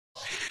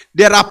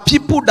There are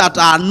people that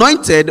are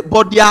anointed,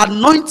 but their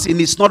anointing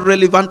is not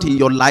relevant in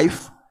your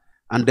life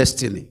and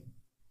destiny.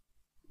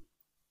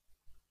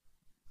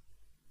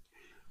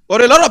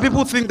 But a lot of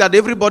people think that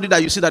everybody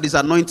that you see that is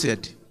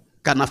anointed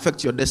can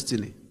affect your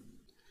destiny.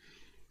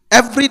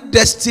 Every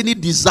destiny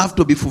deserves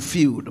to be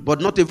fulfilled, but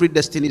not every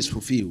destiny is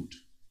fulfilled.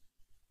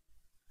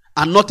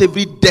 And not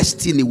every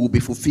destiny will be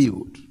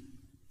fulfilled.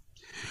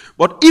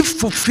 But if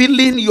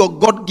fulfilling your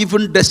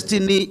God-given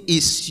destiny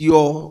is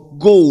your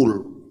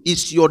goal,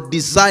 is your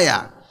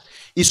desire,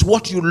 is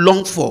what you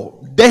long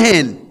for,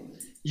 then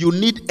you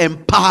need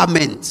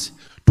empowerment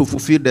to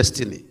fulfill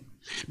destiny.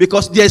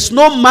 Because there is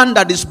no man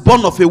that is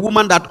born of a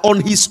woman that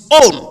on his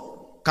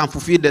own can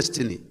fulfill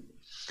destiny.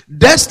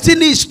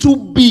 Destiny is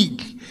too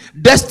big.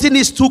 Destiny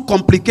is too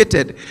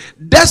complicated.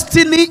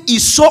 Destiny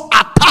is so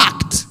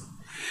attacked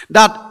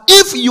that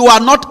if you are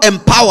not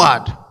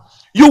empowered,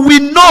 you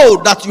will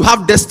know that you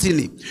have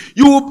destiny.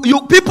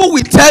 People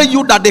will tell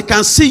you that they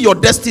can see your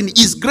destiny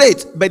is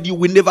great, but you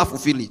will never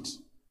fulfill it.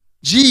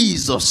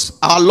 Jesus,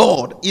 our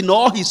Lord, in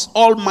all his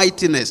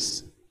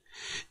almightiness,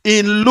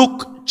 in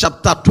Luke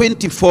chapter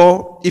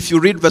 24, if you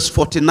read verse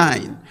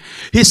 49,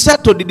 he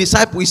said to the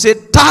disciples, he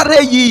said,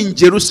 "Tarry ye in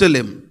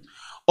Jerusalem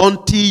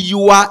until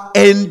you are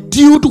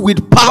endued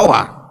with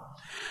power."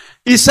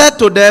 He said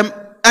to them,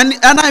 and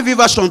NIV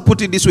version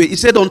put it this way, he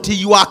said, until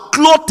you are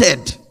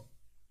clothed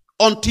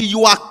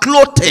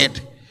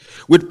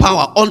with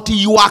power, until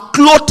you are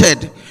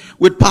clothed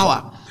with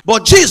power.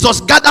 But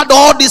Jesus gathered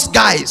all these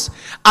guys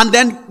and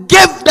then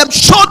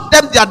showed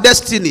them their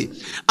destiny.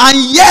 And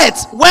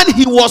yet, when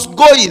he was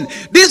going,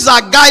 these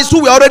are guys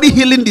who were already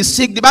healing the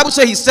sick. The Bible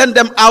says he sent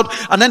them out,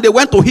 and then they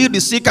went to heal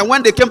the sick. And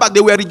when they came back, they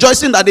were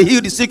rejoicing that they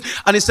healed the sick.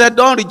 And he said,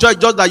 don't rejoice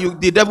just that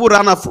the devil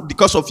ran out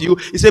because of you.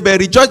 He said, but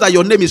rejoice that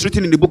your name is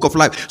written in the book of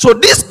life. So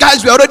these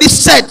guys were already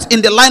set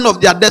in the line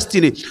of their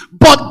destiny.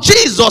 But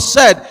Jesus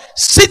said,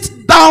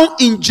 sit down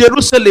in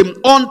Jerusalem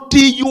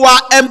until you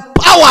are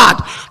empowered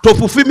to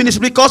fulfill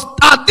ministry. Because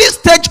at this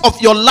stage of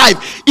your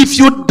life, if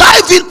you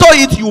dive into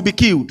it, you will be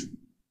killed.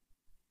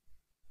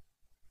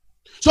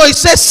 So he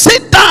says,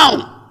 sit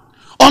down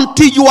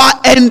until you are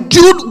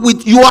endued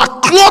with, you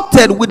are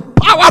clothed with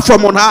power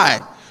from on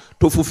high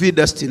to fulfill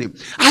destiny.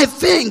 I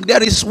think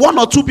there is one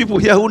or two people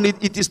here who need,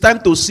 it is time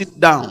to sit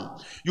down.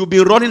 You've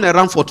been running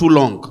around for too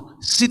long.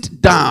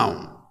 Sit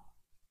down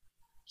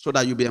so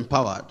that you'll be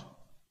empowered.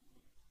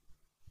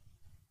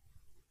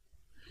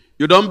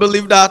 You don't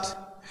believe that?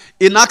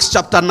 In Acts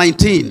chapter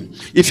 19,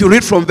 if you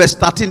read from verse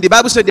 13, the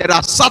Bible said there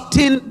are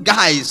certain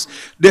guys,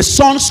 the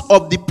sons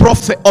of the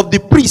prophet, of the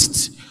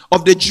priests,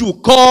 of the Jew,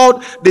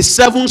 called the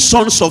 7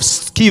 sons of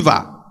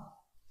Sceva.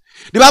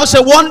 The Bible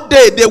said one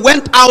day they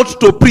went out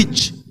to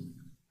preach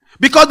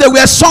because they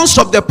were sons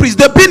of the priest.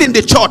 They've been in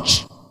the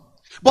church,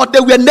 but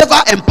they were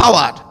never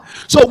empowered.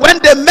 So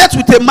when they met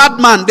with a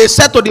madman, they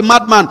said to the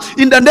madman,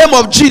 in the name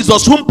of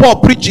Jesus, whom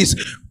Paul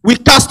preaches, we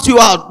cast you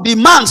out. The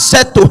man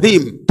said to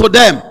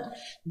them,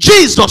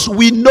 Jesus,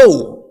 we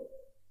know.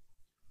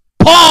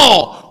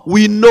 Paul,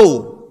 we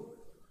know.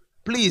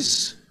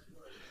 Please.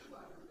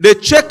 They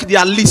checked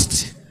their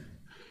list.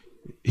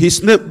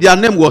 Their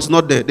name was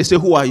not there. They say,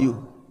 who are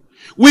you?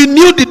 We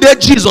knew the day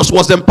Jesus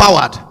was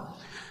empowered.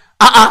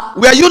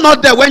 Were you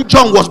not there when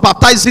John was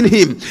baptizing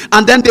him?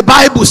 And then the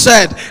Bible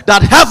said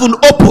that heaven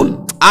opened.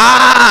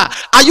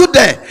 Are you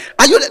there?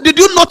 Did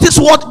you notice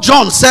what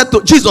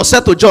Jesus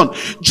said to John?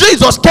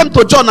 Jesus came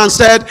to John and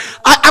said,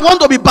 I want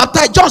to be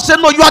baptized. John said,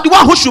 no, you are the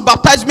one who should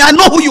baptize me. I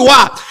know who you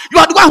are. You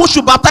are the one who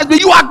should baptize me.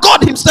 You are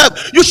God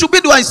himself. You should be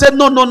the one. He said,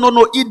 no.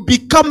 It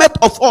becometh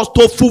of us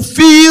to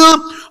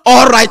fulfill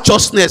all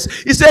righteousness.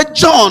 He said,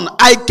 John,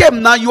 I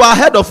came now. You are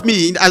ahead of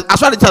me.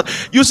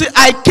 You see,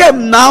 I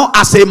came now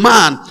as a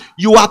man.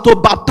 You are to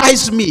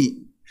baptize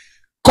me.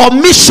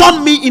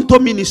 Commission me into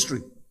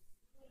ministry.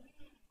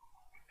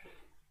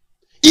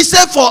 He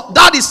said, for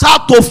that is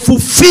how to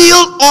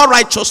fulfill all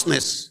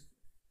righteousness.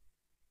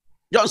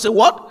 John said,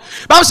 what?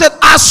 Bible said,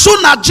 as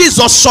soon as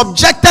Jesus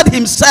subjected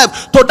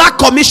himself to that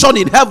commission,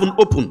 in heaven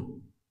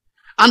opened.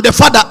 And the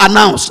Father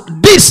announced,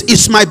 this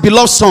is my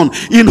beloved Son,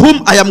 in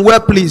whom I am well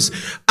pleased.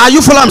 Are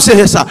you following? I'm saying,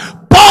 yes, sir.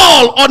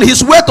 Paul, on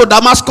his way to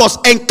Damascus,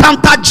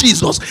 encountered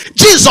Jesus.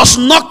 Jesus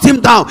knocked him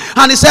down.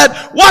 And he said,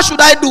 what should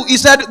I do? He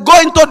said,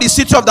 go into the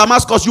city of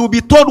Damascus. You will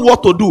be told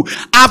what to do.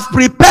 I've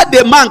prepared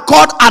a man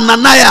called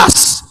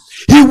Ananias.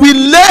 He will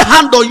lay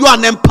hand on you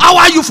and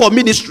empower you for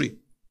ministry.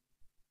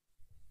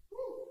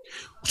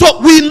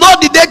 So we know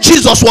the day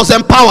Jesus was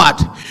empowered.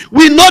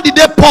 We know the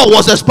day Paul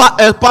was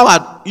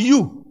empowered.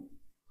 You.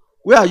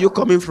 Where are you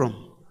coming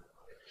from?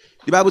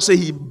 The Bible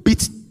says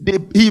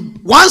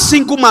one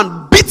single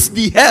man beat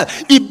the hell.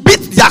 He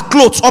beat their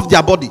clothes off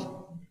their body.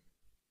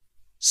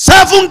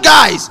 7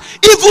 guys,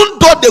 even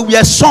though they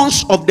were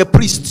sons of the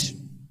priest.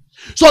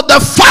 So the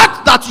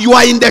fact that you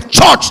are in the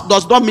church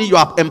does not mean you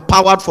are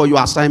empowered for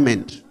your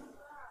assignment.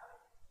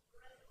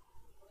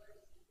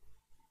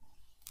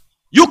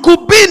 You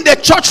could be in the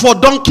church for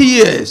donkey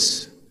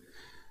years,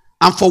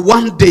 and for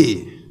one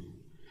day,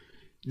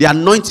 the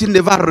anointing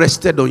never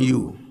rested on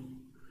you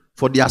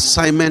for the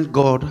assignment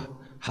God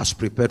has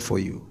prepared for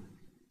you.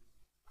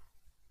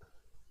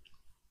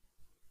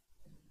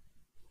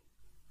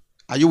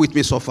 Are you with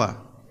me so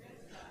far?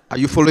 Are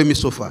you following me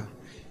so far?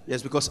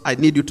 Yes, because I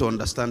need you to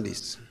understand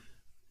this.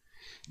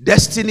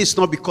 Destiny is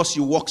not because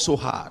you work so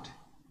hard.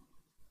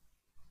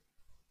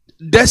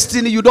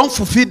 Destiny, you don't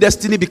fulfill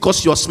destiny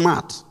because you're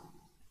smart.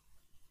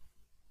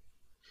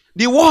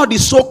 The world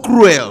is so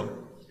cruel.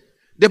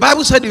 The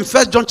Bible said in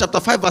 1 John chapter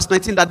 5 verse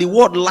 19 that the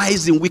world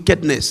lies in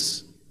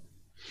wickedness.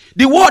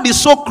 The world is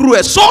so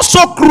cruel,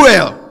 so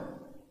cruel,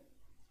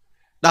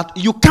 that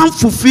you can't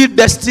fulfill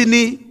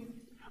destiny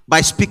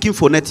by speaking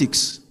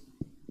phonetics.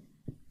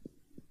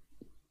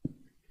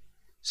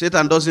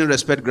 Satan doesn't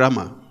respect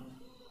grammar.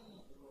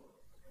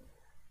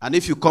 And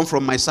if you come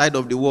from my side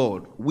of the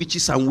world,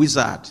 witches and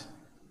wizards,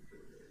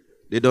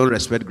 they don't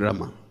respect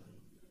grammar.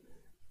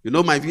 You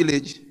know my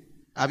village?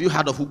 Have you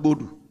heard of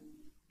Ugbodu?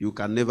 You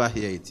can never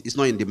hear it. It's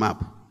not in the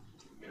map.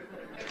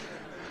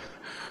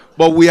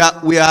 But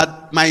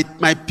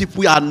my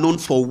people are known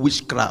for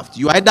witchcraft.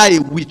 You are either a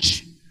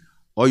witch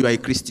or you are a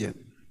Christian.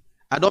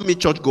 I don't mean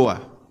church goer.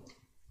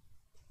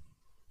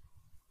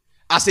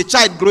 As a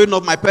child growing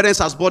up, my parents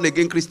was born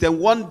again Christian.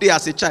 One day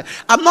as a child,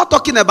 I'm not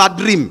talking about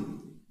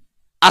dream.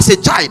 As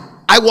a child,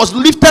 I was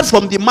lifted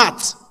from the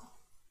mat.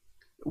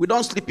 We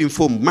don't sleep in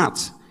foam,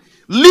 mat.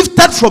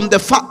 Lifted from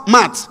the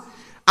mat.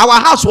 Our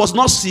house was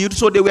not sealed,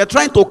 so they were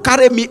trying to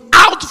carry me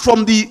out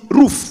from the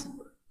roof.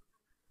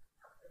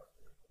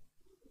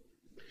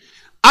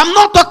 I'm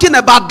not talking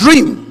about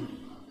dream.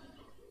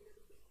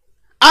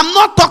 I'm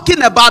not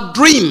talking about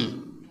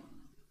dream.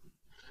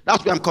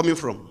 That's where I'm coming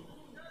from.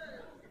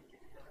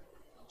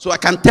 So I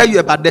can tell you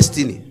about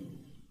destiny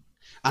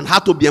and how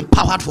to be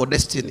empowered for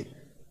destiny.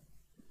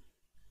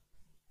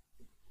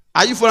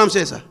 Are you following what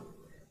I'm saying, sir?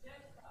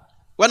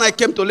 When I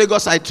came to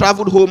Lagos, I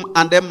traveled home,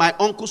 and then my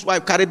uncle's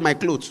wife carried my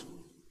clothes.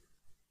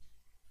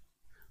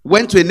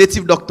 Went to a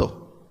native doctor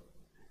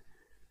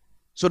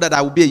so that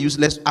I would be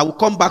I will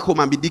come back home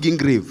and be digging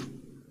grave.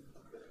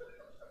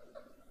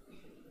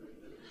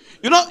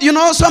 You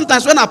know,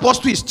 sometimes when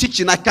apostle is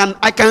teaching, I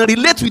can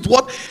relate with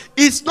what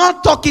it's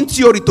not talking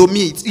theory to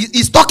me.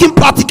 It's talking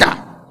practical.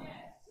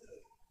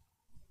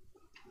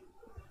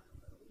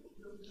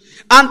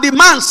 And the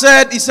man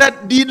said,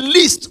 the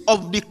list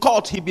of the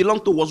cult he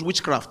belonged to was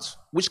witchcraft.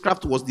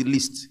 Witchcraft was the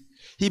list.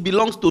 He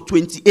belongs to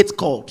 28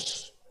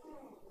 cults.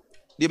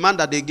 The man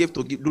that they gave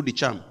to do the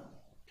charm.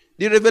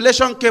 The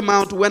revelation came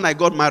out when I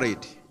got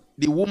married.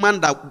 The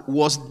woman that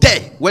was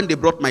there when they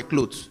brought my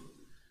clothes.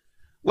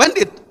 When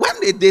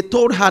they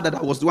told her that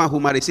I was the one who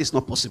married, she said it's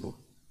not possible.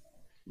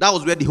 That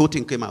was where the whole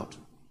thing came out.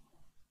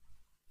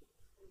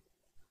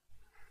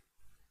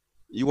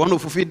 You want to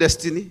fulfill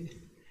destiny?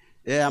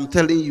 Yeah, I'm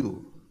telling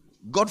you.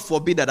 God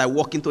forbid that I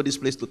walk into this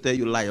place to tell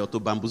you lie or to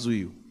bamboozle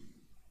you.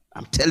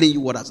 I'm telling you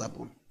what has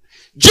happened.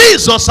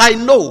 Jesus, I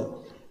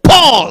know.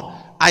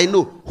 Paul, I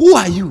know. Who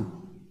are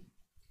you?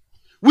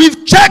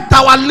 We've checked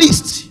our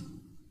list.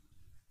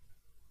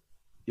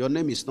 Your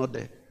name is not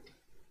there.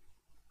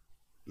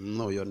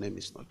 No, your name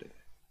is not there.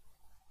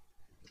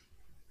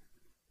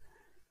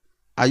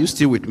 Are you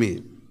still with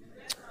me?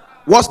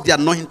 What's the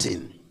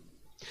anointing?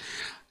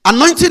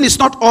 Anointing is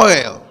not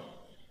oil.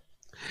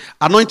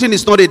 Anointing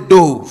is not a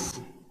dove.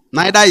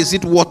 Neither is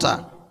it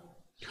water.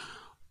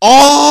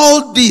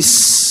 All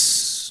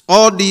these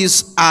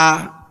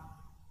are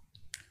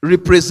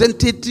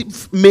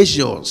representative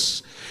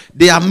measures.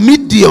 They are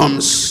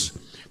mediums,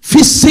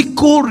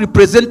 physical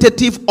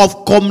representative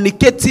of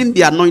communicating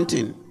the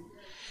anointing.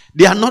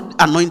 They are not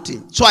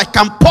anointing. So I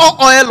can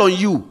pour oil on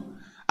you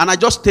and I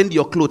just stained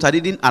your clothes. I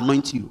didn't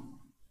anoint you.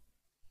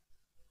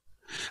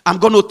 I'm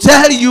going to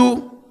tell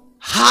you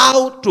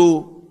how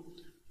to,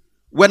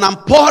 when I'm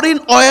pouring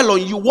oil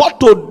on you,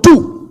 what to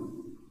do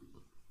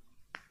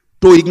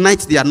to ignite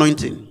the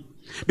anointing.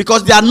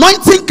 Because the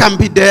anointing can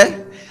be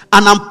there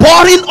and I'm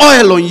pouring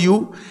oil on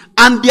you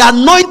and the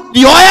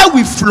oil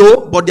will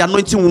flow, but the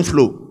anointing won't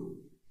flow.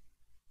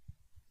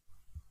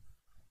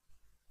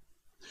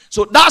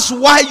 So that's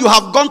why you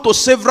have gone to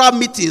several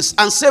meetings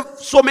and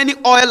so many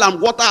oil and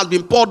water has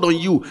been poured on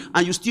you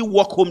and you still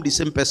walk home the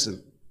same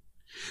person.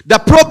 The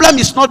problem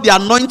is not the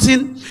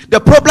anointing. The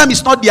problem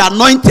is not the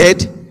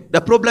anointed. The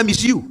problem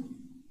is you.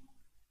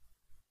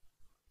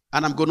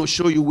 And I'm going to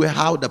show you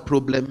how the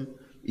problem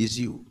is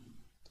you.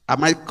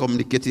 Am I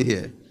communicating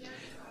here? Yes.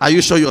 Are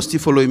you sure you're still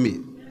following me?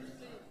 Yes.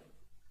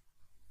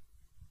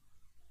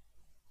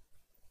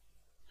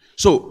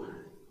 So,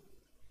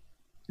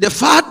 the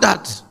fact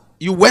that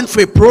you went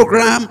for a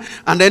program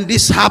and then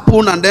this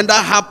happened and then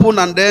that happened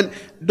and then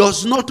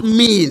does not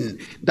mean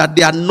that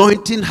the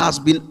anointing has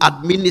been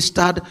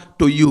administered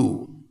to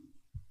you.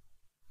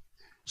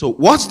 So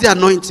what's the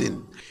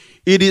anointing?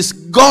 It is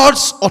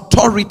God's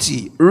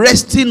authority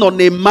resting on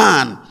a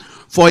man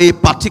for a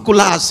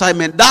particular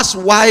assignment. That's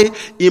why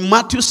in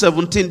Matthew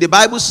 17, the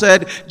Bible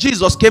said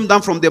Jesus came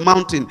down from the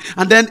mountain.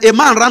 And then a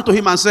man ran to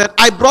him and said,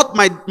 I brought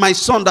my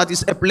son that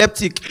is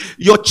epileptic.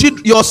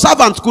 Your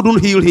servant couldn't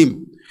heal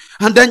him.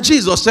 And then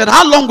Jesus said,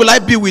 how long will I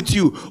be with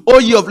you? Oh,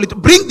 ye of little,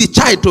 bring the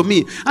child to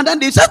me. And then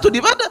they said to the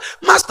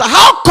master,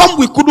 how come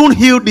we couldn't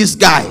heal this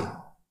guy?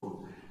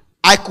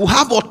 I could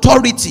have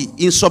authority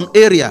in some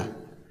area,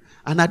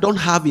 and I don't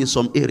have in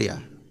some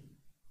area.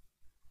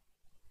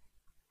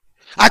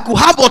 I could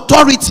have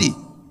authority,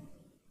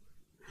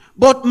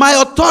 but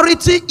my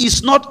authority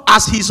is not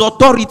as his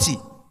authority,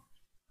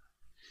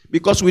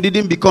 because we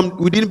didn't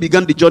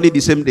begin the journey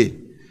the same day.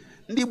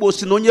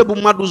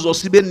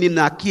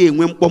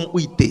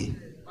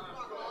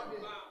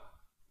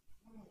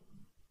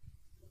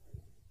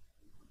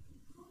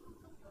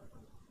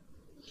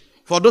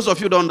 For those of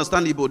you who don't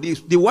understand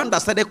Igbo, the one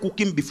that started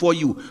cooking before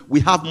you, we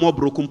have more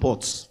broken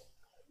pots.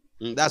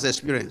 That's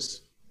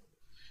experience.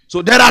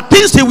 So there are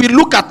things he will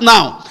look at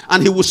now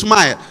and he will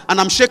smile,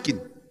 and I'm shaking.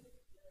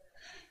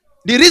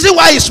 The reason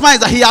why he smiles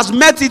is that he has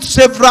met it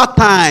several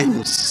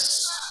times.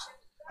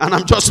 And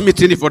I'm just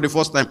meeting it for the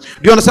first time. Do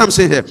you understand what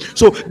I'm saying here?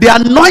 So the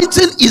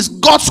anointing is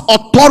God's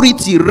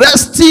authority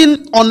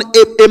resting on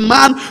a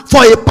man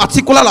for a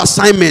particular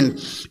assignment.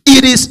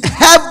 It is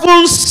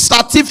heaven's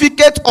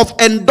certificate of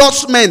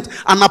endorsement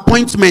and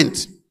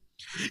appointment.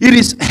 It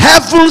is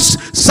heaven's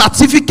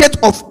certificate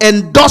of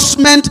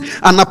endorsement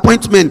and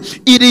appointment.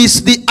 It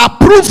is the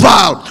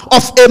approval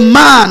of a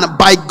man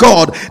by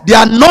God. The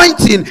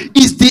anointing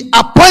is the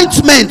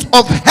appointment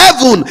of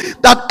heaven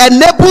that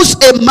enables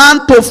a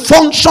man to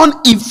function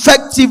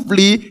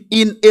effectively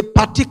in a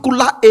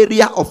particular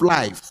area of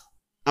life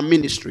and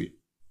ministry.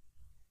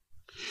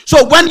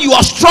 So when you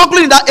are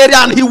struggling in that area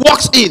and he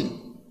walks in,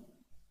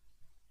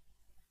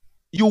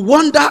 you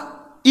wonder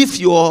if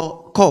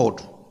you're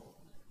called.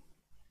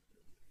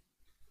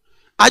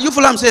 Are you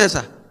following what I'm saying,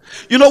 sir?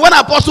 You know, when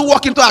apostle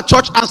walk into a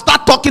church and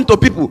start talking to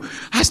people,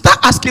 I start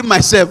asking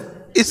myself,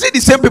 is it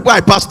the same people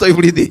I pastor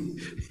every day?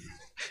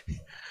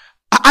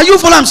 Are you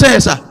following what I'm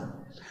saying, sir?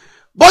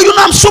 But you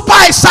know, I'm super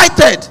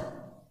excited.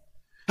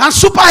 I'm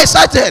super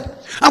excited.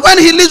 And when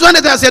he leaves, when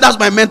I say that's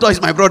my mentor,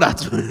 he's my brother.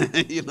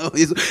 You know,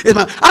 he's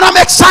my, and I'm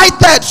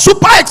excited,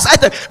 super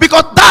excited,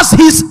 because that's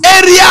his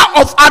area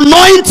of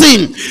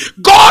anointing.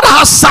 God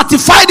has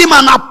certified him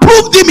and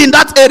approved him in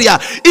that area.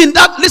 In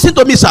that, listen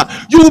to me, sir.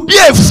 You will be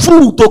a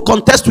fool to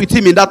contest with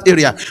him in that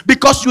area,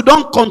 because you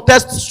don't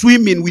contest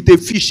swimming with a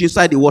fish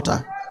inside the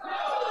water.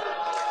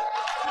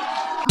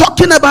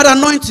 Talking about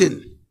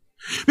anointing.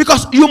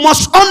 Because you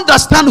must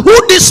understand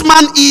who this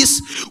man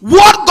is,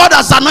 what God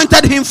has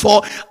anointed him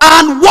for,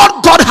 and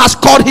what God has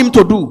called him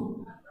to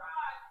do.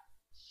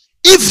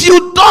 If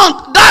you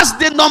don't, that's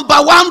the number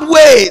one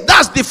way.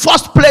 That's the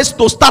first place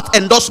to start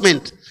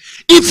endorsement.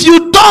 If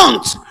you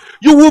don't,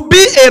 you will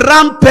be a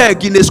round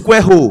peg in a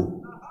square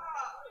hole.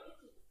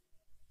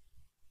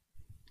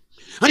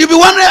 And you'll be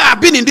wondering,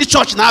 I've been in this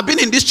church now, I've been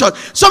in this church.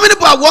 So many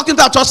people are walking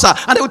to our church, sir,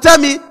 and they will tell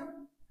me,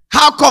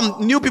 how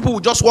come new people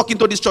will just walk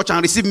into this church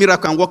and receive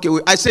miracle and walk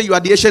away? I say, you are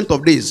the ancient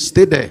of days.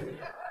 Stay there.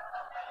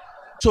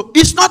 So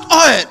it's not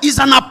oil, it's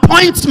an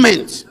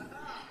appointment.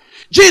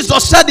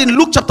 Jesus said in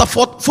Luke chapter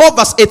 4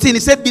 verse 18, he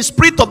said, the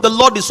Spirit of the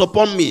Lord is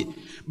upon me.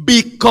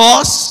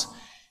 Because,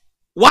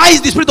 why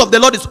is the Spirit of the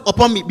Lord is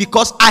upon me?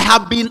 Because I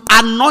have been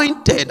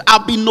anointed,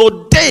 I've been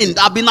ordained,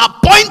 I've been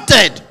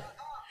appointed.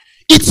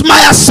 It's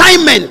my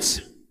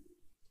assignment.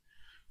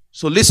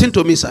 So listen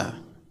to me, sir.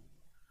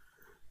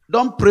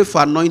 Don't pray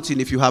for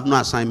anointing if you have no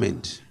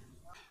assignment.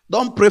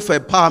 Don't pray for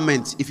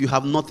empowerment if you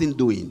have nothing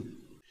doing.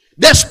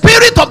 The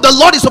Spirit of the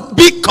Lord is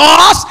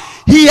because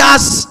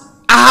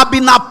I have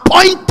been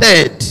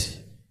appointed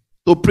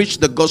to preach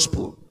the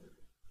gospel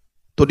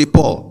to the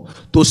poor,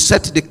 to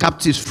set the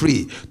captives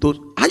free.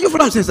 Are you following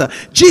what I'm saying, sir?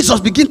 Jesus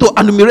began to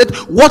enumerate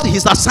what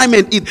his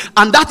assignment is,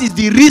 and that is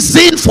the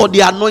reason for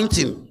the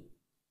anointing.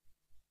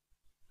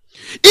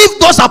 If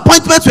those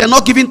appointments were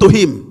not given to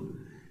him,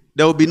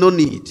 there will be no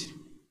need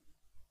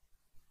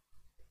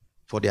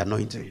for the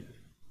anointing.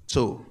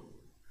 So,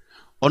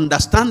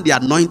 understand the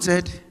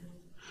anointed.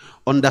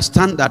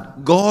 Understand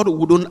that God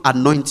wouldn't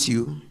anoint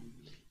you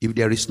if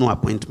there is no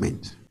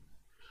appointment.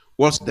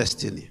 What's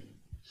destiny?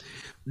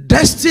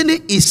 Destiny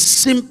is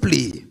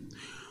simply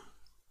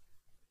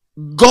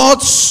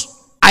God's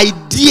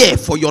idea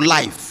for your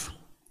life,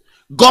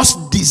 God's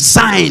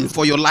design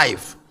for your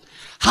life,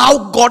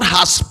 how God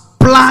has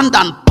planned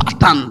and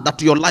patterned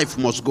that your life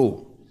must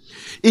go.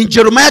 In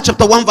Jeremiah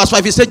chapter 1 verse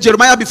 5, he said,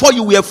 Jeremiah, before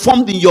you were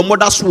formed in your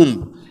mother's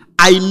womb,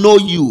 I know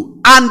you,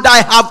 and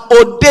I have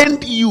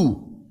ordained you.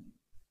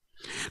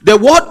 The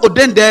word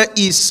ordained there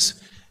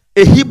is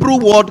a Hebrew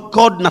word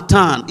called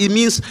Natan. It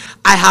means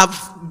I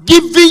have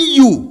given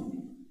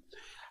you,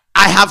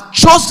 I have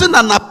chosen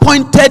and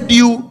appointed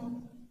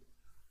you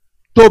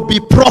to be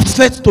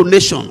prophets to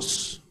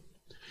nations.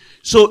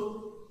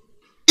 So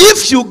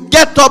if you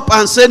get up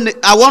and say,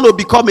 I want to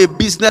become a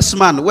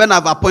businessman when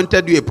I've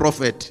appointed you a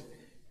prophet,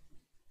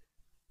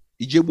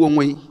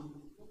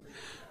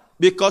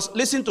 because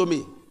listen to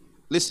me,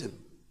 listen,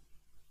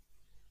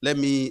 let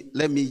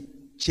me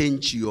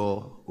change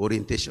your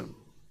orientation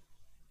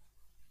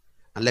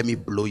and let me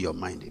blow your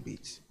mind a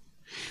bit.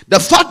 The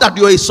fact that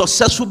you're a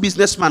successful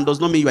businessman does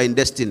not mean you are in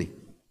destiny.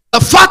 The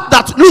fact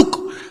that,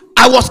 look,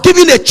 I was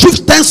given a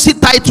chieftaincy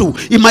title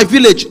in my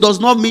village does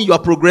not mean you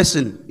are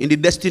progressing in the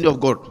destiny of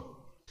God.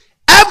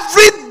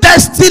 Every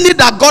destiny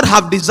that God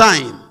have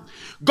designed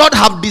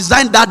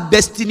that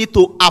destiny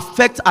to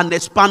affect and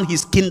expand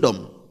his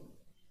kingdom.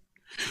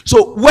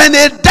 So when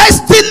a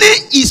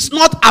destiny is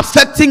not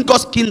affecting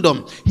God's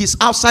kingdom, he's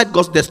outside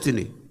God's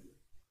destiny.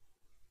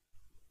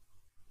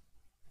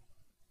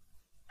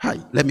 Hi,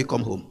 let me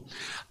come home.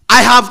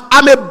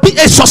 I'm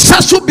a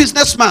successful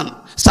businessman,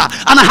 sir,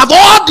 and I have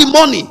all the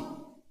money.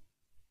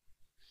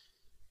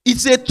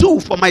 It's a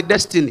tool for my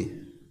destiny.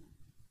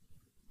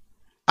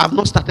 I've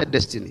not started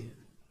destiny.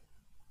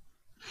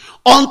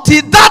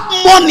 Until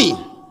that money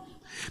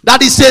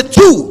that is a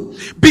tool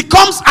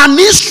becomes an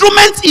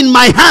instrument in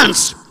my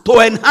hands to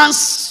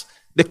enhance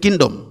the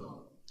kingdom.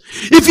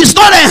 If it's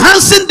not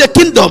enhancing the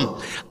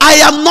kingdom, I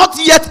am not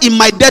yet in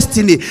my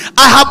destiny.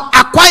 I have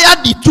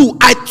acquired the tool.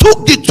 I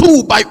took the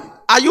tool by...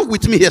 Are you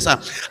with me here, sir?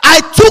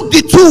 I took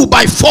the tool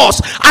by force.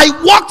 I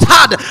worked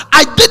hard.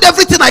 I did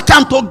everything I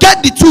can to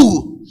get the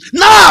tool.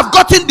 Now I've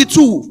gotten the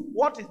tool.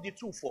 What is the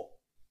tool for?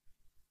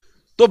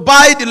 To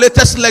buy the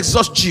latest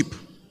Lexus Jeep.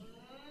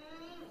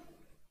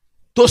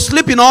 To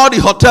sleep in all the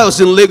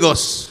hotels in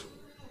Lagos.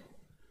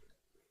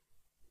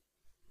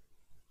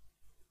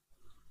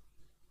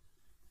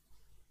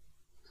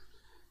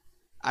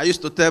 I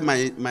used to tell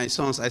my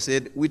sons, I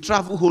said, we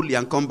travel holy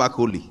and come back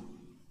holy.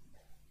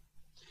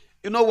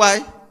 You know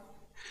why?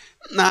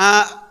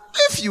 Now,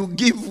 if you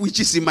give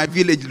witches in my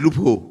village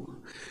loophole,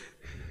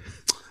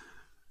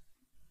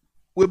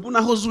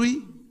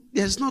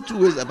 there's no two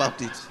ways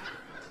about it.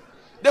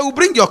 They will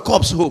bring your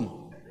corpse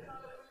home.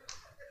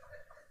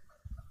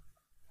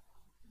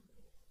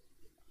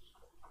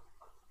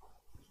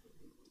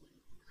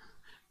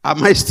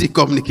 Am I still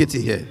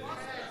communicating here?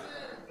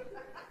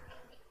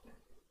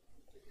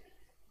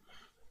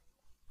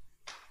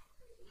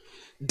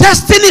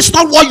 Destiny is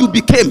not what you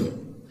became.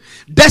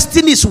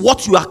 Destiny is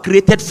what you are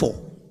created for.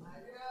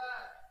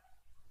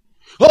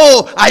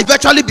 Oh, I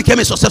eventually became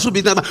a successful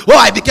businessman. Oh,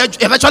 I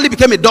eventually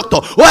became a doctor.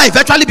 Oh, I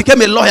eventually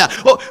became a lawyer.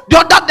 Oh, the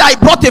other day I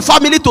brought a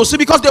family to see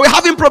because they were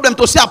having problem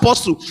to see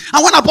Apostle.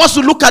 And when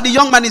Apostle looked at the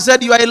young man, he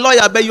said, you are a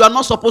lawyer, but you are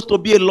not supposed to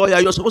be a lawyer.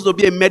 You are supposed to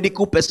be a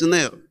medical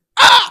personnel.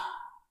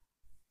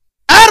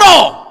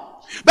 Error!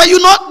 But you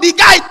know, the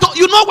guy,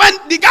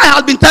 when the guy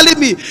has been telling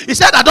me, he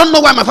said, I don't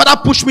know why my father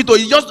pushed me to,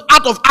 he just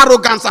out of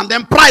arrogance and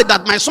then pride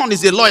that my son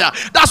is a lawyer.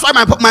 That's why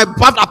my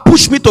father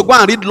pushed me to go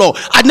and read law.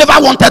 I never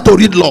wanted to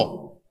read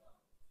law.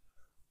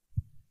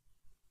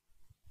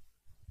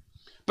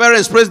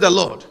 Parents, praise the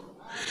Lord.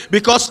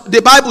 Because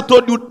the Bible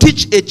told you,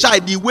 teach a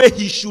child the way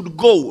he should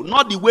go,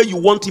 not the way you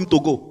want him to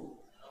go.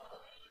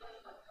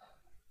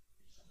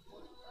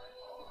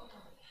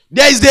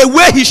 There is a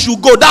way he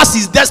should go. That's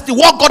his destiny.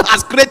 What God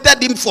has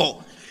created him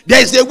for.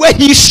 There is a way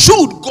he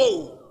should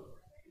go.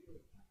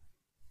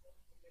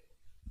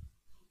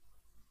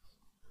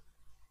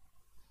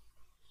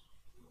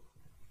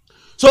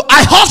 So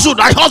I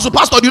hustled,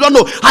 Pastor, you don't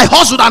know. I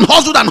hustled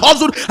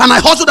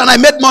and I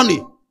made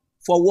money.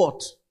 For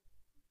what?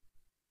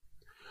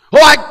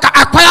 Oh, I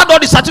acquired all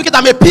the certificate.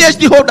 I'm a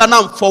PhD holder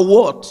now. For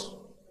what?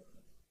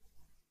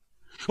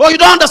 Oh, you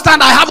don't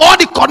understand. I have all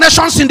the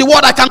connections in the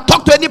world. I can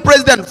talk to any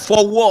president.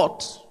 For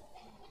what?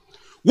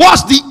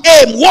 What's the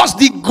aim? What's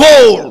the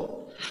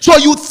goal? So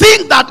you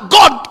think that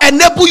God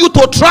enable you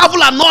to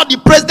travel and not the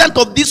president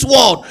of this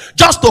world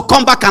just to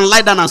come back and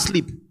lie down and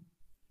sleep?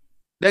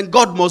 Then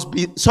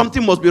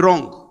something must be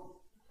wrong.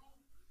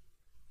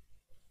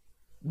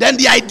 Then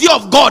the idea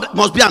of God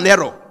must be an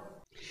error.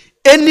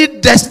 Any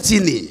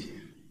destiny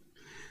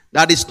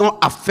that is not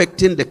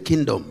affecting the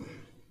kingdom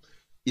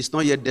is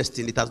not yet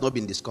destiny. It has not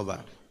been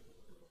discovered.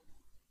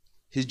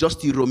 He's just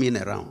still roaming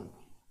around.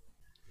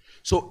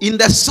 So in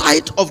the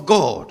sight of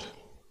God,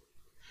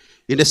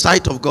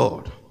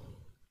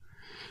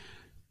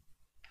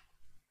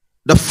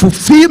 the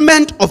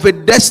fulfillment of a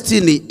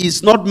destiny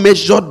is not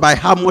measured by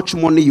how much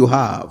money you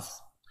have.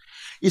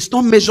 It's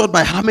not measured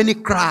by how many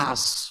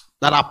cars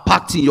that are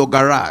parked in your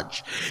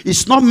garage.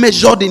 It's not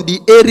measured in the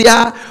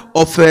area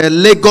of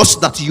Lagos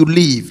that you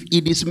live.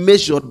 It is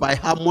measured by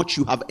how much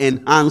you have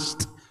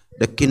enhanced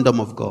the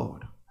kingdom of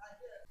God.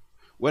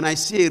 When I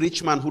see a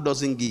rich man who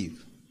doesn't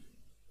give,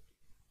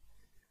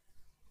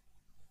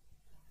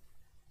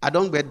 I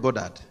don't get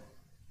bothered.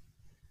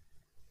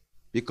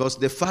 Because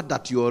the fact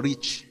that you are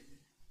rich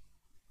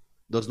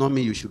does not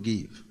mean you should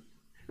give.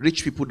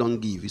 Rich people don't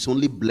give. It's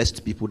only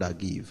blessed people that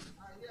give.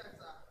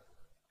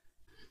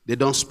 They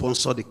don't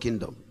sponsor the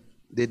kingdom.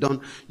 They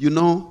don't,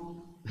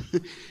 go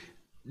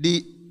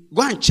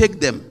and check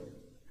them.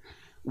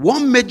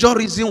 One major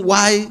reason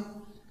why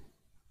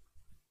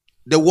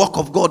the work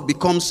of God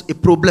becomes a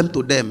problem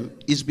to them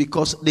is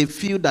because they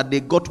feel that they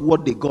got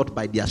what they got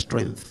by their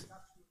strength.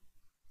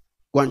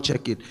 Go and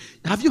check it.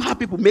 Have you heard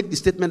people make the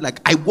statement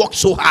like, I worked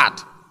so hard.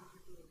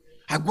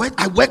 I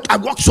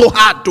worked so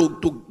hard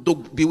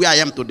to be where I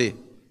am today.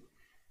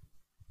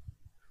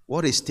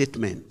 What a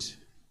statement.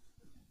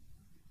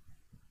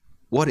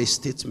 What a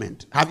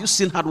statement. Have you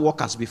seen hard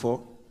workers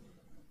before?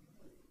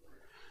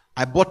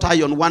 I bought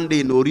iron one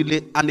day in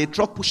Orile, and a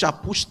truck pusher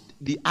pushed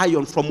the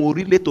iron from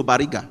Orile to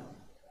Bariga.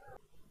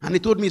 And he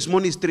told me his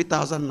money is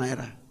 3,000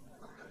 naira.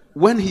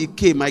 When he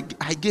came, I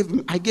gave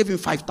him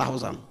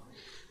 5,000.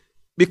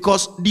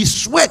 Because the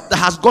sweat that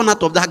has gone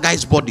out of that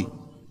guy's body.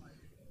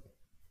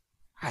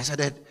 I said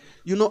that,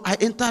 I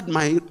entered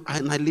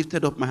and I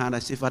lifted up my hand. I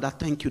said, Father,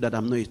 thank you that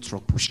I'm not a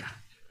truck pusher.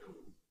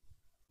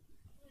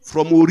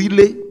 From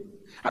Orile,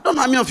 I don't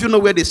know how many of you know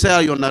where they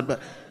sell you on that,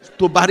 but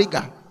to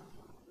Bariga.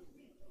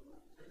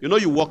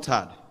 You worked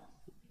hard.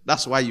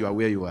 That's why you are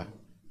where you are.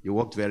 You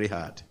worked very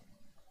hard.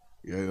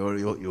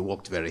 You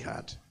worked very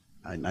hard.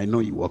 I know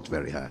you worked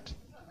very hard.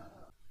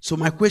 So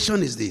my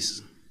question is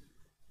this.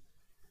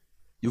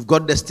 You've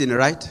got destiny,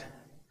 right?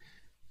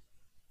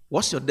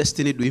 What's your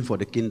destiny doing for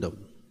the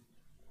kingdom?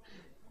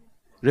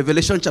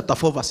 Revelation chapter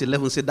 4 verse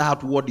 11 said, Thou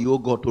art worthy, O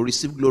God, to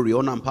receive glory,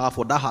 honor, and power,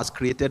 for thou hast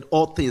created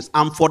all things,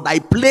 and for thy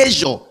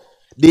pleasure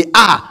they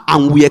are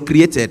and we are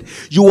created.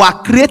 You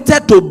are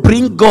created to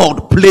bring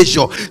God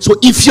pleasure. So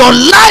if your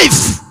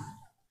life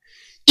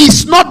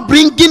is not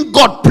bringing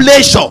God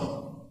pleasure,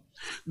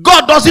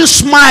 God doesn't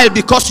smile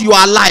because you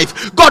are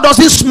alive. God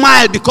doesn't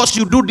smile because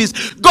you do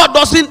this.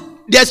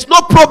 There's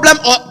no problem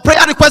or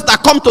prayer request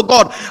that come to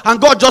God, and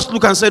God just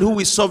look and said, who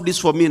will solve this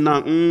for me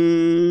now?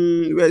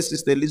 Where's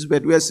Sister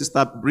Elizabeth? Where's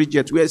Sister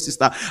Bridget? Where's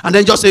Sister? And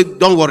then just say,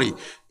 don't worry.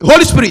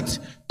 Holy Spirit,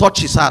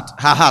 touch her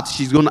heart.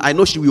 I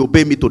know she will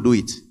obey me to do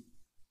it.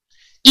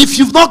 If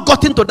you've not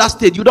gotten to that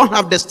stage, you don't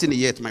have destiny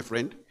yet, my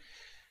friend.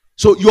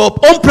 So your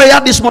own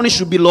prayer this morning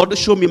should be, Lord,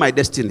 show me my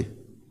destiny.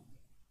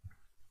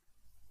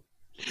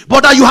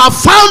 But that you have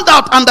found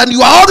out and that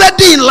you are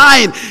already in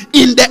line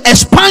in the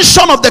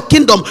expansion of the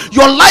kingdom.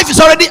 Your life is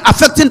already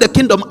affecting the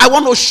kingdom. I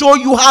want to show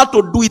you how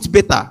to do it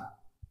better.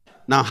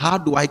 Now, how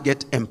do I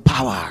get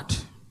empowered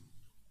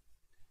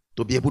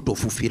to be able to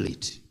fulfill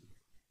it?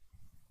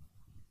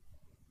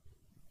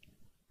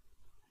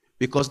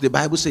 Because the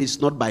Bible says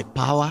it's not by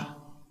power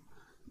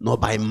nor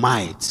by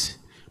might,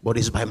 but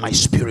it's by my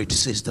spirit,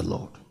 says the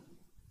Lord.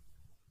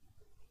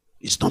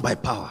 It's not by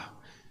power.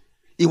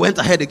 He went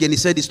ahead again. He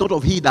said, it's not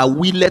of he that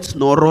willeth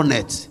nor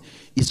runneth.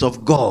 It's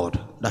of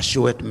God that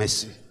showeth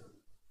mercy.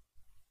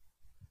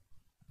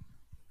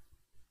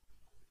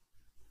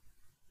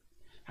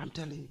 I'm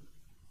telling you.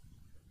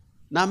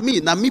 Now me,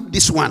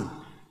 this one.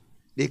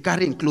 They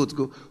carry in clothes,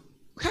 go,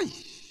 hey.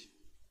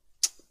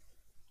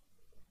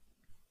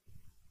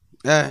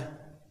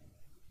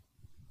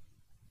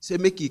 Say,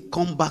 make it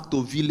come back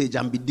to village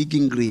and be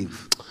digging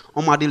grave.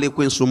 You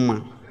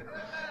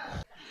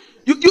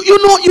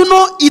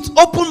know, it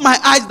opened my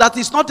eyes that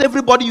it's not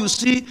everybody you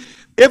see.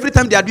 Every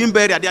time they are doing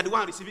burial, they are the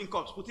one receiving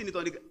cups, putting it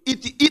on the.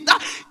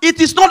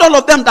 It is not all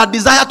of them that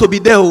desire to be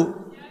there.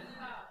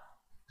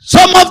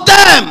 Some of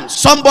them,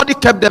 somebody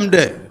kept them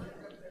there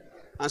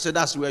and said,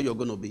 that's where you're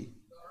going to be.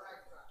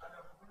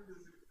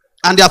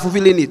 And they are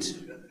fulfilling it.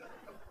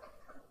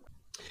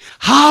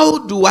 How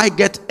do I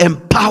get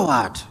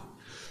empowered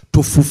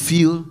to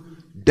fulfill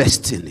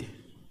destiny?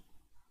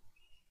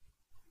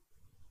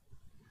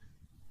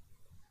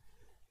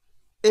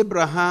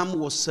 Abraham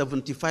was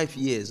 75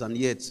 years and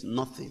yet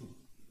nothing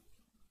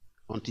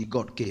until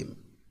God came.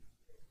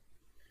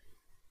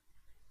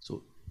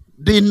 So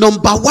the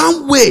number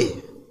one way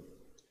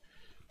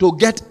to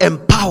get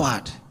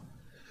empowered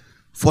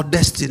for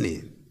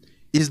destiny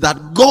is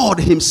that God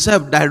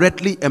himself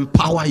directly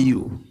empower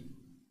you.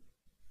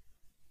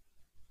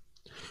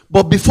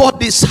 But before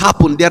this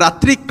happens, there are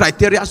 3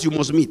 criteria you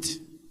must meet.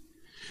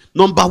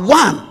 Number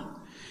one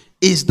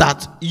is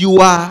that you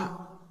are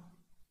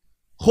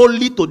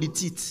holy to the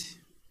teeth.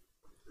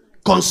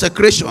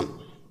 Consecration.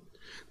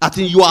 That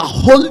means you are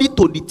holy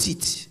to the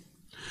teeth.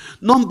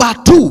 Number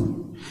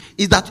 2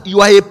 is that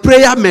you are a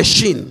prayer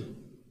machine.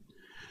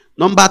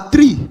 Number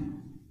 3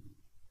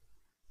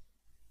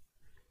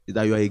 is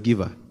that you are a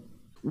giver.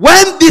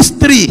 When these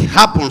 3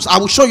 happens, I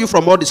will show you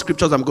from all the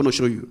scriptures I'm going to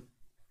show you.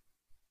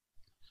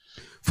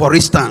 For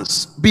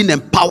instance, being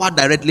empowered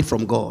directly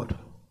from God.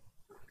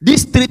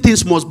 These 3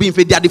 things must be in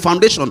faith. They are the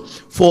foundation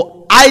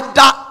for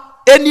either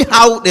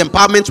anyhow the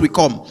empowerment will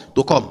come.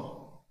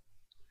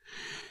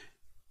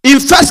 In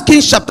 1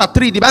 Kings chapter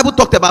 3, the Bible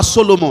talked about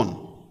Solomon.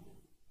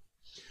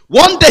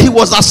 One day he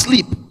was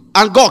asleep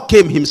and God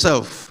came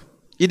himself.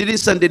 He didn't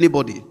send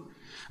anybody.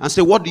 And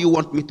said, what do you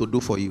want me to do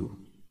for you?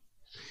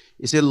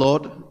 He said,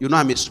 Lord, you know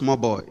I'm a small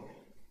boy.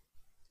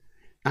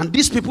 And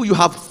these people you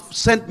have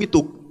sent me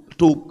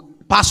to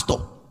pastor.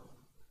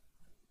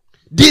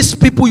 These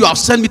people you have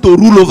sent me to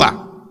rule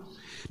over.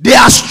 They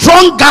are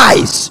strong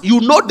guys. You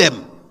know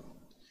them.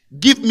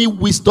 Give me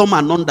wisdom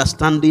and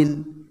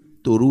understanding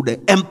to rule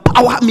them.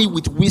 Empower me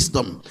with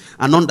wisdom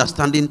and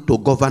understanding to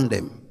govern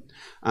them.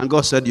 And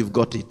God said, you've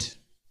got it.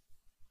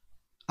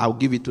 I'll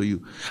give it to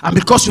you. And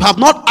because you have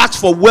not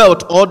asked for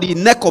wealth or the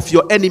neck of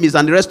your enemies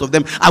and the rest of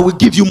them, I will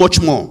give you much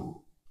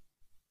more.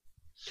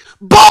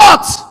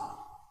 But,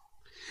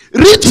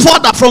 read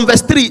further from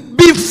verse 3.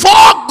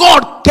 Before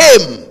God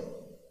came,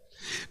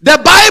 the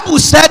Bible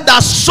said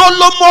that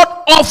Solomon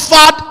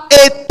offered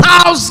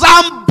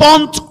 1,000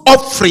 burnt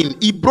offering.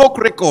 He broke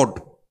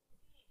record.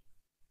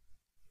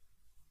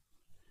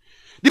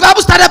 The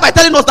Bible started by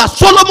telling us that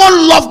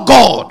Solomon loved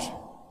God.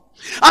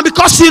 And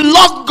because he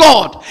loved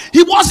God,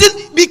 he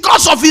wasn't,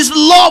 because of his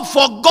love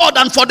for God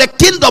and for the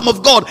kingdom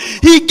of God,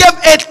 he gave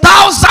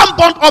 1,000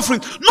 burnt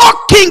offering. No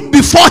king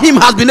before him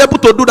has been able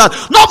to do that.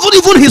 Not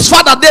even his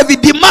father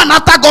David, the man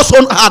after God's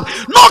own heart.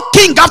 No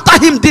king after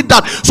him did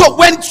that. So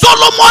when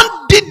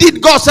Solomon did it,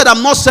 God said,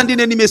 I'm not sending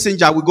any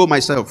messenger, I will go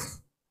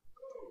myself.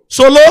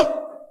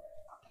 Solo,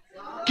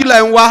 Kila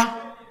Enwa,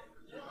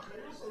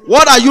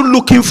 what are you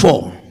looking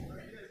for?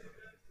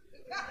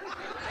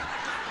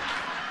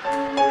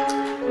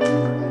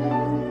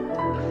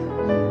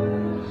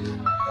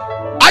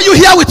 Are you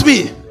here with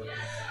me?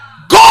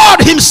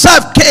 God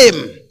himself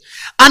came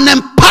and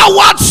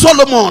empowered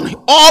Solomon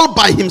all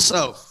by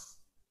himself.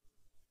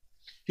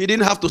 He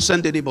didn't have to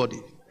send anybody.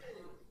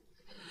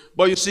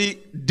 But you see,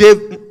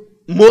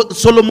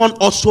 Solomon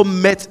also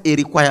met a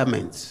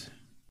requirement.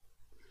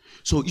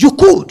 So you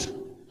could.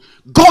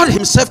 God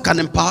himself can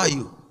empower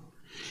you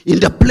in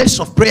the place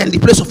of prayer, in the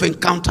place of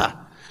encounter.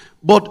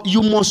 But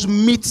you must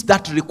meet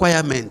that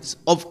requirement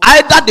of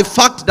either the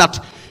fact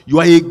that you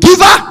are a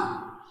giver,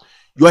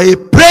 you are a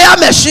prayer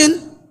machine,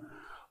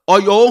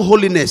 or your own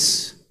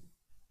holiness.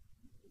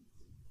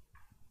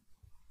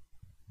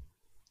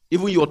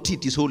 Even your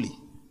teeth is holy.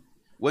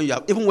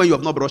 Even when you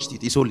have not brushed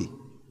it, it's holy.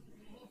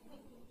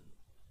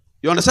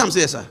 You understand what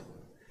I'm saying, sir?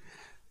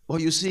 Well,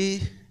 you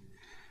see,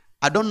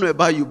 I don't know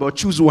about you, but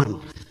choose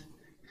one.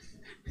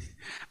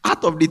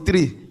 Out of the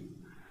three,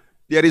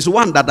 there is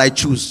one that I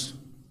choose.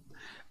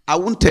 I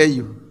won't tell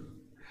you.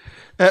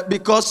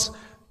 Because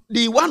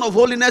the one of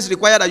holiness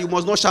requires that you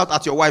must not shout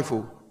at your wife.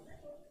 Oh.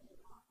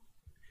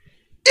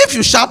 If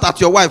you shout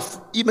at your wife,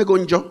 you've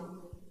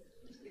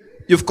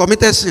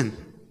committed sin.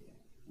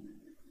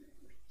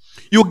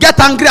 You get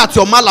angry at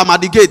your malam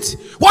at the gate.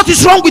 What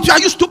is wrong with you? Are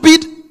you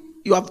stupid?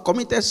 You have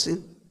committed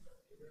sin.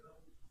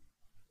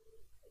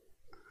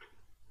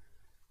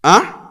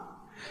 Huh?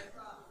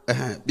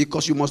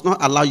 Because you must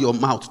not allow your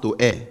mouth to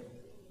err.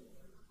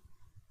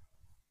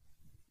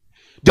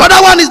 The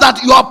other one is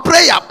that you are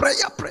prayer.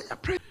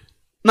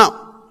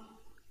 Now,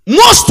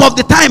 most of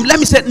the time, let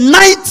me say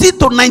 90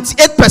 to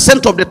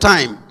 98% of the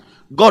time,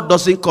 God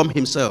doesn't come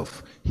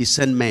himself. He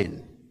sent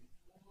men.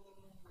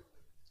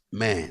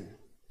 Men.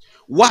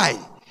 Why?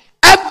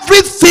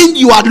 Everything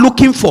you are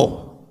looking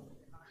for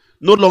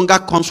no longer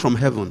comes from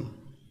heaven.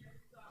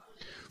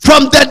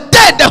 From the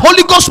day the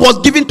Holy Ghost was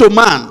given to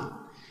man,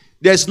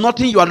 there's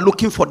nothing you are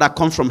looking for that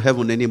comes from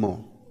heaven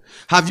anymore.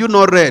 Have you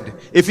not read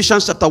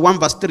Ephesians chapter 1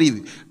 verse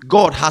 3?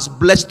 God has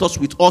blessed us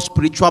with all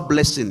spiritual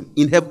blessing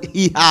in heaven.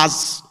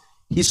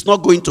 He's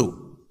not going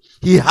to.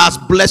 He has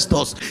blessed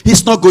us.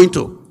 He's not going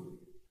to.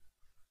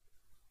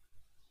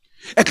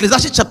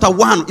 Ecclesiastes chapter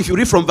 1, if you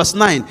read from verse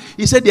 9,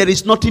 he said there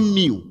is nothing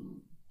new.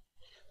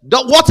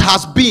 What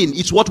has been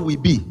is what will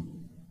be.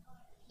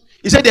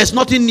 He said there's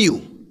nothing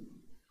new.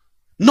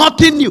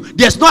 Nothing new.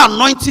 There's no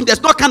anointing.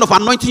 There's no kind of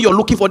anointing you're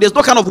looking for. There's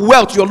no kind of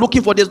wealth you're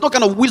looking for. There's no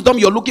kind of wisdom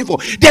you're looking for.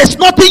 There's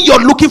nothing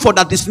you're looking for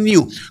that is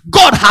new.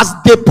 God has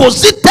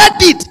deposited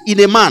it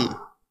in a man.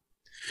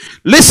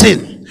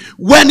 Listen,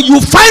 when you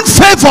find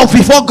favor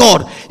before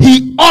God,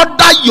 he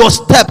order your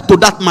step to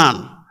that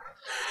man.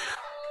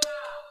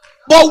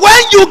 But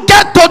when you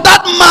get to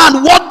that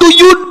man, what do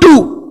you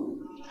do?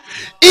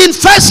 In 1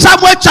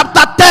 Samuel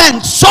chapter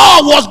 10,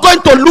 Saul was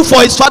going to look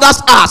for his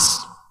father's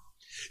ass.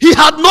 He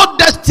had no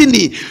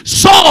destiny.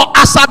 Saul,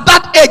 as at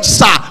that age,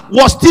 sir,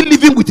 was still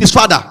living with his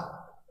father.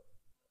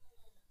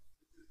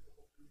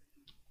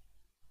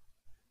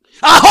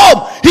 At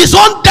home, his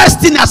own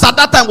destiny as at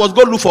that time was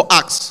go look for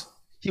axe.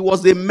 He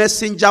was a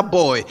messenger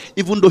boy,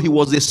 even though he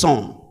was a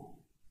son.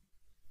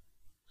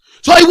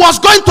 So he was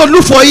going to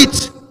look for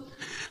it.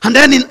 And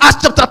then in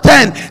Acts chapter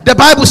 10, the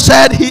Bible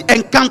said he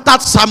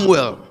encountered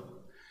Samuel.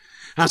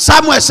 And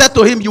Samuel said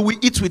to him, you will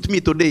eat with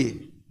me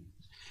today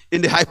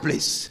in the high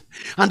place.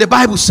 And the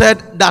Bible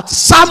said that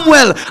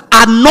Samuel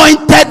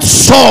anointed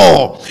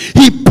Saul.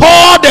 He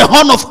poured a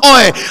horn of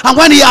oil. And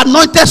when he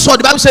anointed Saul,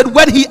 the Bible said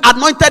when he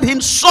anointed him,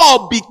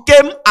 Saul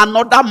became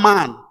another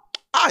man.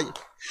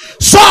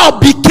 Saul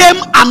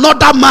became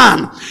another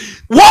man.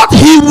 What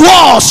he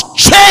was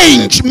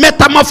changed,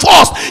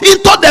 metamorphosed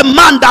into the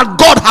man that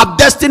God had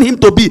destined him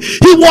to be.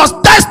 He was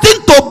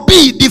destined to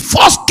be the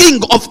first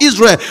king of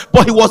Israel,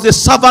 but he was a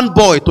servant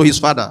boy to his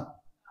father.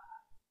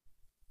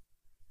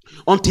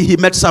 Until he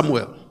met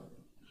Samuel.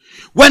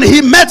 When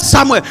he met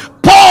Samuel,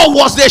 Paul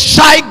was a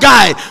shy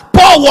guy.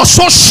 Paul was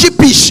so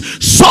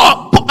sheepish.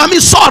 Saul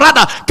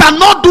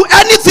cannot do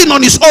anything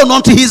on his own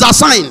until he's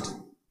assigned.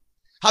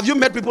 Have you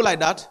met people like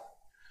that?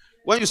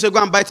 When you say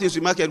go and buy things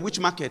in market, which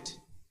market?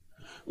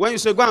 When you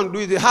say go and do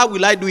it, how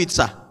will I do it,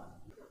 sir?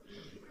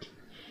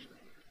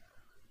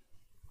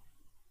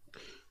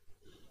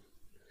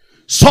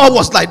 Saul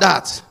was like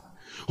that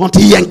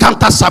until he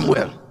encountered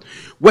Samuel.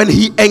 When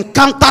he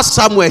encountered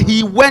Samuel,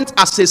 he went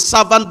as a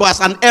servant boy,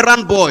 as an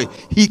errand boy.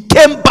 He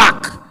came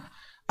back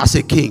as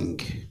a king.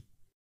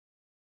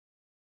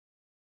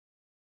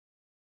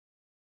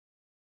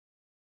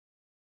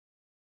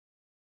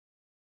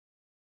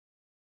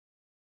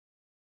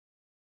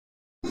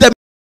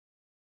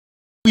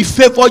 will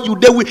favor you.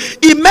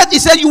 He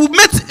said, you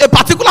met a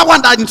particular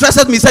one that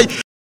interested me. He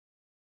said,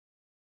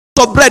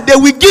 of bread, they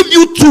will give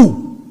you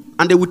 2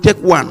 and they will take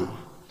 1.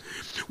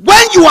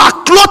 When you are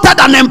clothed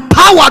and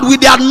empowered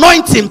with the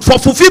anointing for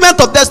fulfillment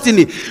of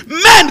destiny,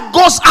 men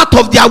goes out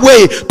of their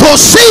way to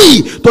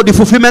see to the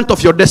fulfillment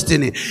of your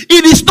destiny.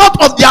 It is not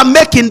of their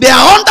making. They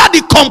are under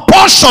the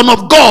compulsion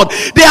of God.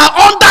 They are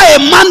under a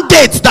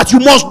mandate that you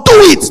must do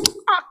it.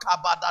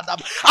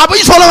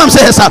 You follow what I'm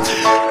saying, sir?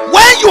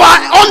 When you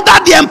are under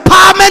the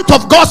empowerment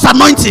of God's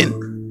anointing,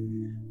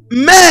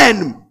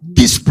 men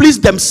displease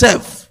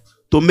themselves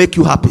to make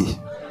you happy.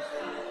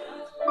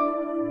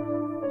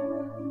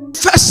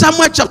 First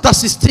Samuel chapter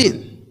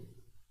 16.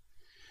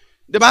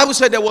 The Bible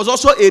said there was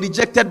also a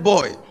rejected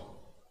boy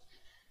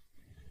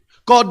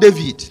called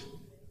David,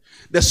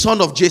 the son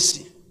of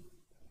Jesse.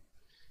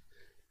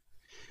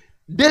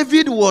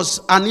 David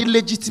was an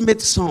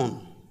illegitimate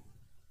son.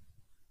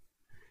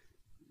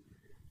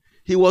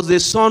 He was the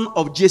son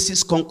of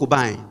Jesse's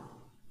concubine.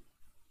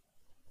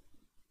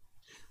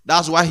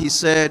 That's why he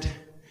said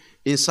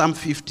in Psalm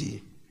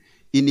 50,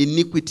 in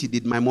iniquity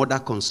did my mother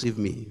conceive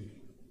me.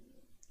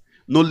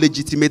 No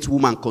legitimate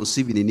woman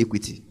conceived in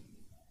iniquity.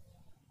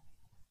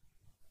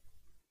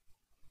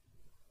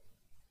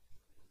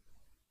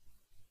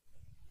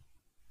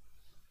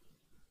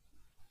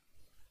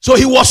 So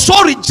he was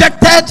so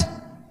rejected.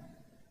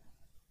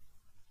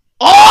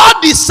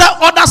 All the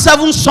other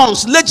 7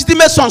 sons,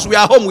 legitimate sons, were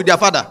at home with their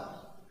father.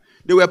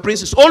 They were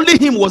princes. Only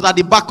him was at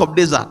the back of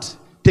desert,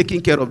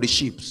 taking care of the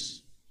sheep,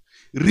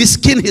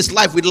 risking his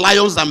life with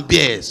lions and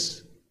bears.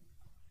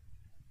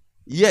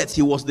 Yet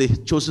he was the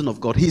chosen of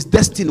God. His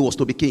destiny was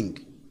to be king.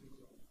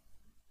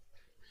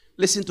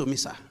 Listen to me,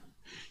 sir.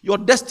 Your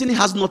destiny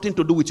has nothing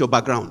to do with your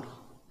background.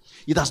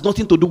 It has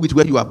nothing to do with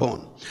where you are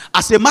born.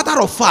 As a matter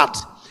of fact,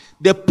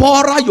 the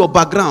poorer your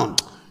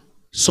background,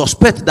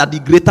 suspect that the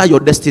greater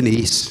your destiny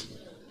is.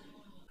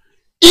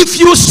 If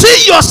you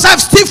see yourself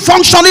still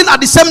functioning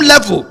at the same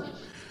level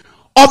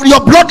of your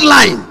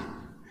bloodline,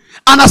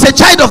 and as a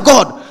child of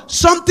God,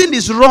 something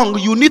is wrong.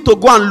 You need to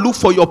go and look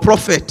for your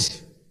prophet.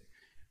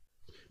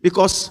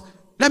 Because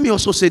let me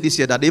also say this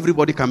here, that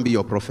everybody can be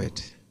your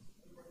prophet.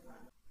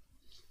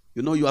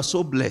 You know, you are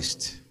so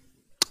blessed.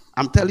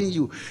 I'm telling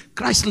you,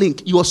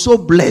 Christlink, you are so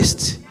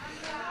blessed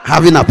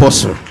having an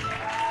apostle.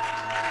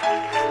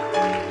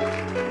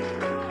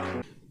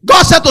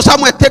 God said to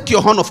Samuel, take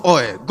your horn of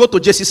oil, go to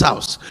Jesse's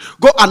house,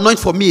 go anoint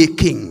for me a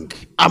king,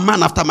 a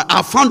man after my,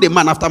 I found a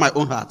man after my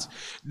own heart.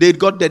 They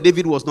got there,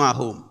 David was not at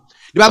home.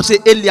 The Bible says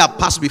Eliab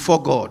passed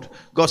before God.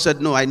 God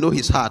said, no, I know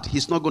his heart.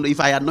 He's not going to,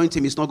 if I anoint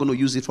him, he's not going to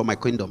use it for my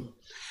kingdom.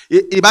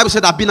 The Bible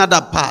said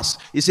Abinadab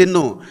passed. He said,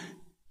 no.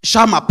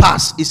 Shammah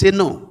passed. He said,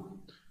 no.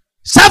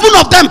 7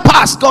 of them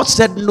passed. God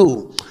said,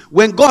 no.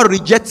 When God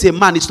rejects a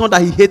man, it's not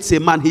that he hates a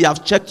man. He has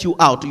checked you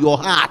out. Your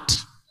heart.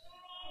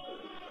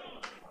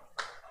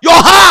 Your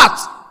heart.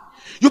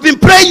 You've been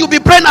praying.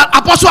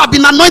 Apostle have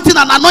been anointing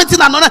and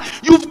anointing and anointing.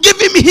 You've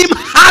given him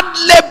hard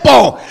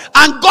labor.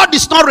 And God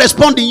is not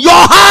responding. Your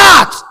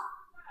heart.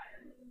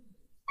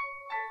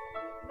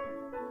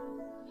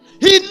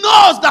 He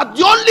knows that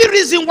the only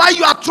reason why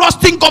you are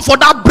trusting God for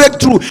that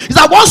breakthrough is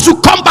that once you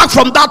come back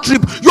from that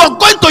trip, you are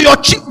going to your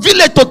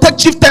village to take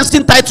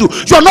chieftaincy title.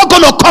 You are not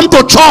going to come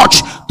to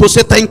church to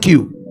say thank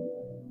you.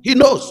 He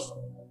knows.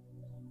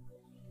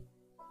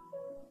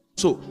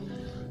 So,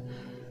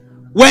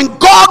 when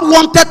God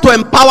wanted to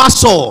empower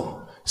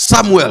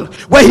Samuel,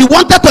 when he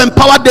wanted to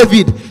empower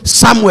David,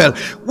 Samuel,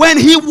 when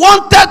he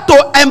wanted to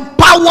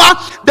empower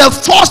the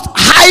first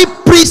high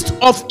priest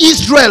of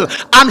Israel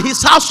and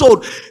his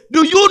household,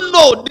 do you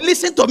know,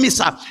 listen to me,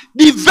 sir,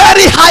 the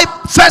very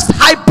first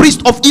high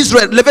priest of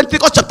Israel,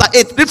 Leviticus chapter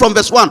 8, read from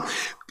verse 1.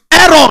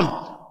 Aaron,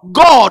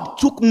 God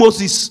took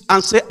Moses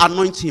and said,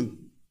 anoint him.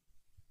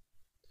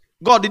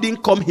 God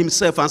didn't come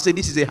himself and say,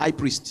 this is a high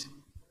priest.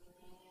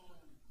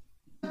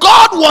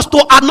 God was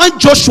to anoint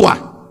Joshua.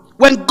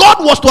 When God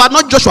was to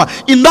anoint Joshua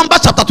in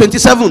Numbers chapter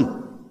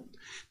 27,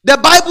 the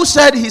Bible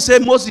said, he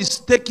said, Moses,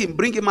 take him,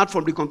 bring him out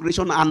from the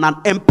congregation and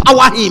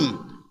empower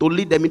him to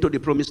lead them into the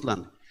promised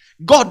land.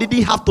 God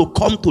didn't have to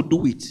come to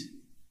do it.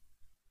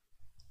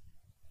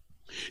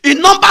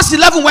 In Numbers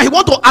 11, when he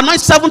wanted to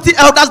anoint 70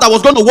 elders that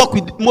was going to work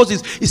with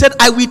Moses, he said,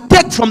 I will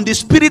take from the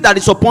spirit that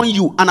is upon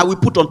you and I will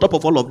put on top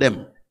of all of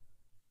them.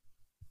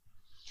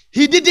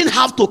 He didn't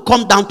have to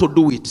come down to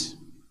do it.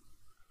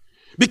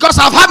 Because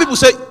I've heard people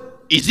say,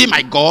 is he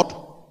my God?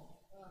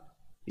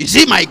 Is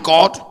he my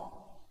God?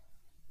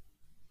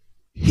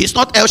 He's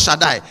not El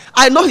Shaddai.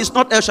 I know he's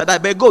not El Shaddai,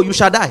 but go, you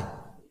Shaddai.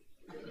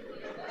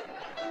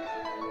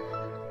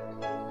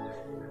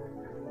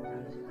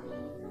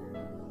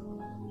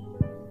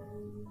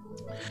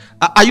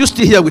 Are you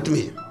still here with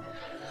me?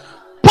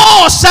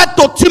 Paul said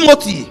to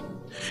Timothy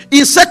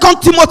in 2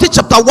 Timothy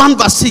chapter 1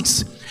 verse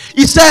 6,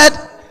 he said,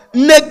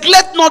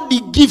 neglect not the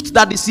gift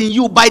that is in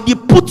you by the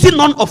putting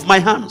on of my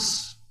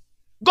hands.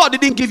 God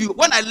didn't give you.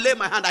 When I lay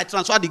my hand, I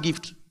transfer the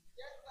gift.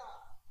 Yes,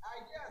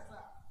 sir.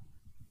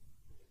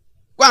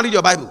 Go and read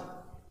your Bible.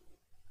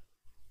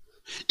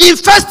 In 1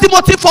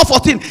 Timothy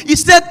 4:14, he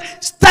said,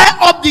 stir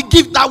up the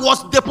gift that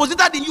was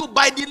deposited in you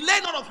by the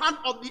laying on of hand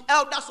of the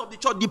elders of the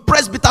church, the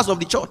presbyters of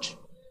the church.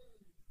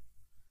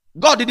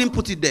 God didn't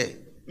put it there.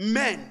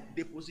 Men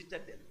deposited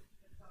them.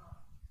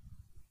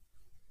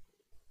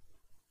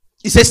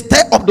 He says,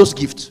 stir up those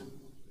gifts.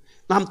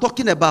 Now I'm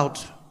talking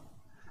about,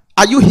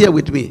 are you here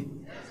with me?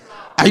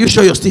 Are you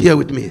sure you're still here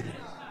with me?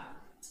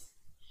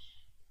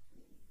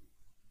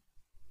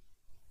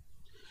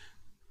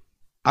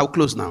 I'll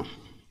close now.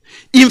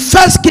 In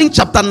 1 Kings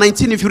chapter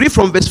 19, if you read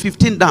from verse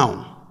 15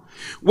 down,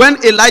 when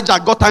Elijah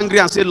got angry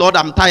and said, Lord,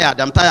 I'm tired,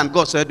 and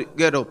God said,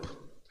 get up.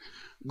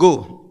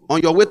 Go.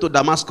 On your way to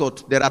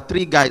Damascus, there are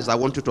 3 guys I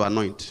want you to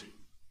anoint.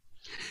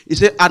 He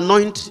said,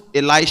 anoint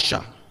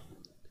Elisha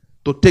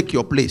to take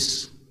your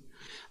place.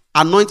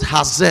 Anoint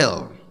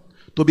Hazael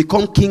to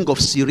become king of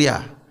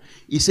Syria.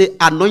 He said,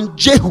 anoint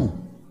Jehu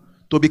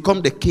to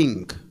become the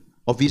king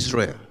of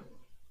Israel.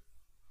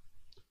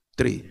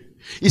 3.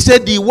 He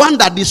said, the one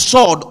that the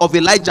sword of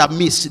Elijah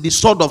missed, the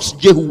sword of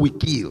Jehu will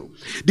kill.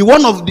 The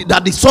one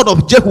that the sword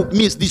of Jehu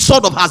missed, the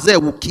sword of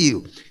Hazael will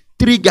kill.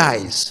 3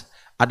 guys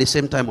at the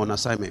same time on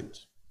assignment.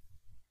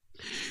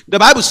 The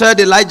Bible said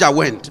Elijah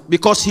went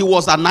because he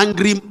was an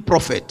angry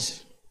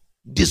prophet,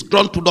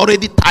 disgruntled,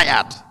 already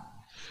tired.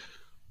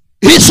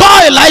 He saw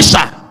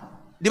Elisha.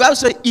 The Bible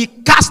said he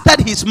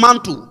casted his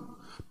mantle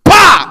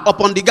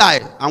upon the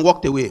guy and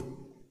walked away.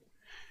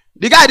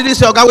 The guy didn't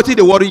say, okay, what did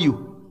they worry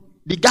you?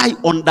 The guy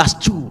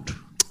understood.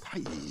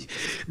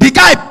 The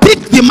guy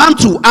picked the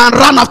mantle and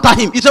ran after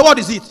him. He said, what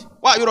is it?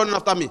 Why are you running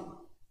after me?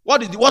 What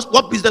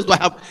business do I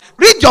have?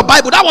 Read your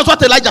Bible. That was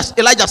what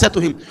Elijah said to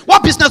him.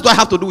 What business do I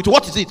have to do with you?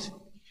 What is it?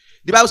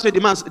 The Bible said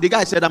the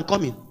guy said, I'm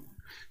coming.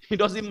 It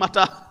doesn't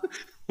matter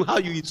how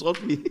you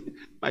insult me.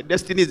 My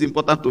destiny is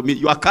important to me.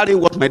 You are carrying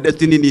what my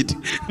destiny needs.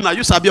 Now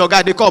you sabi your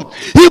guy, they come.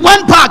 He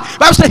went back. The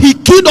Bible said he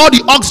killed all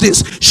the oxen,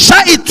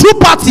 share it 2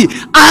 party,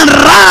 and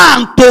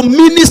ran to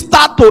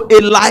minister to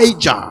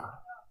Elijah.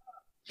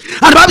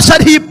 And the Bible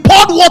said he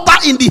poured water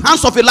in the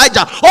hands of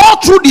Elijah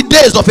all through the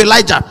days of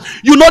Elijah.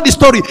 You know the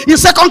story. In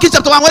 2 Kings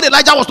chapter 1, when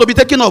Elijah was to be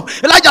taken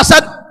off, Elijah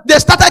said they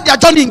started their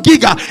journey in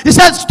Giga. He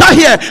said, stay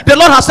here. The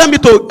Lord has sent me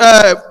to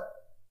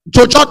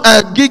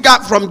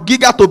Giga, from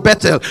Giga to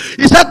Bethel.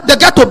 He said they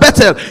get to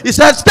Bethel. He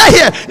said stay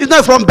here. He's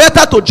not from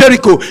Bethel to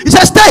Jericho. He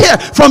said stay here,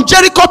 from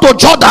Jericho to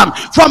Jordan,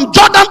 from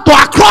Jordan to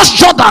across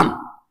Jordan.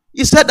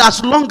 He said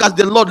as long as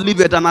the Lord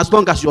liveth and as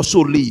long as your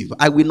soul live,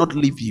 I will not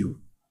leave you.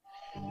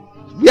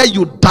 Where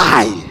you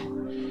die,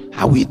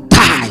 I will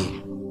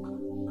die.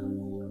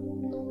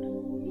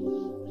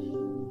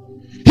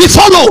 He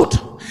followed.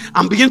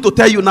 I'm beginning to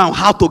tell you now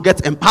how to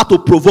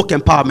provoke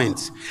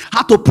empowerment,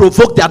 how to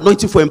provoke the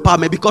anointing for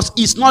empowerment, because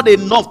it's not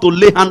enough to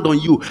lay hand on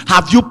you.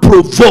 Have you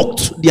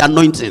provoked the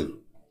anointing?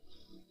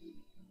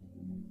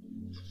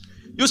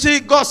 You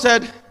see, God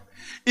said,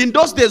 in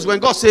those days when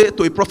God said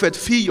to a prophet,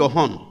 fill your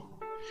horn,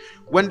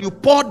 when you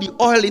pour the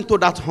oil into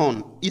that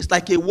horn, it's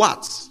like a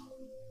wax.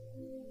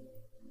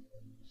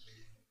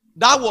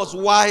 That was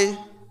why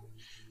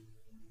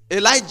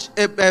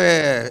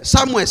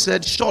Samuel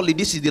said, surely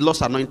this is the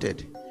Lord's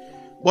anointed.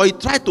 But he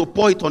tried to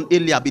pour it on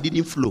Eliab, it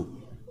didn't flow.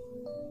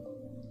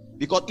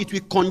 Because it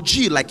will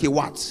congeal like a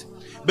wax.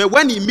 But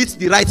when he meets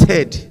the right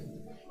head,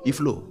 it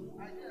flows.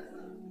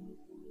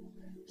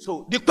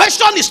 So the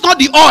question is not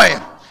the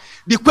oil.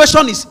 The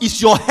question is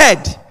your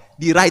head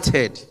the right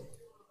head?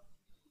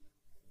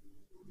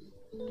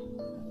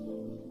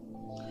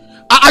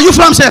 Are you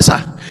from here,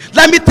 sir?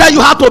 Let me tell you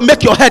how to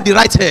make your head the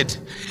right head.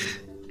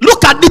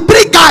 Look at the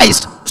 3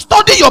 guys.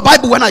 Study your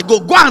Bible when I go.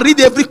 Go and read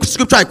every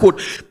scripture I quote.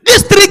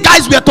 These 3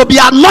 guys were to be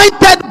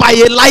anointed by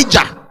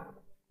Elijah.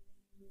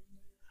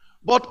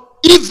 But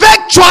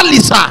eventually,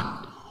 sir,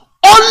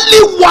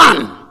 only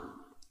one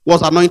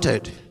was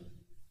anointed.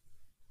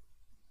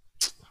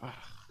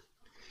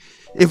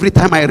 Every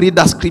time I read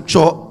that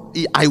scripture,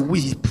 I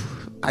weep.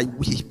 I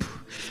weep.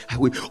 I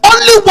weep.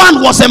 Only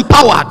one was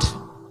empowered.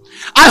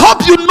 I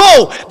hope you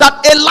know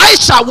that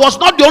Elisha was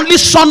not the only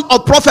son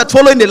of prophet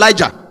following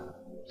Elijah.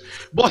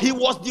 But he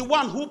was the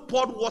one who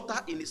poured water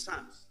in his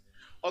hands.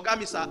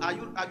 Ogami, sir, are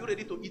you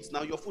ready to eat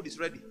now? Your food is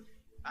ready.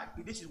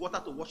 This is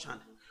water to wash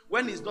hand.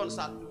 When it's done,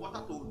 sir,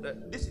 water to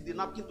this is the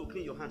napkin to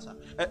clean your hands, sir.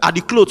 Are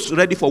the clothes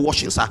ready for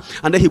washing, sir?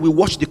 And then he will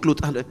wash the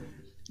clothes. And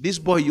this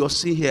boy you're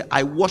seeing here,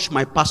 I washed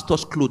my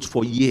pastor's clothes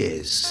for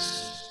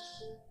years.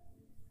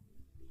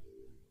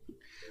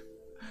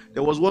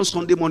 There was one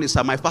Sunday morning,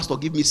 sir, my pastor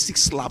gave me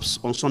 6 slaps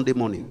on Sunday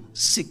morning.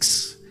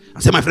 6. I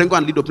said, my friend, go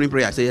and lead opening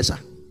prayer. I said, yes, sir.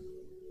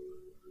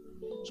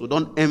 So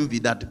don't envy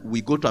that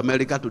we go to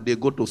America today,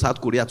 go to South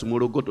Korea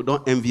tomorrow,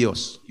 don't envy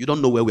us. You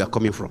don't know where we are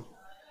coming from.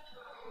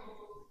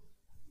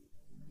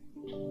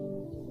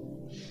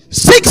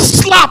 6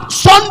 slaps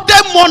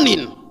Sunday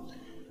morning.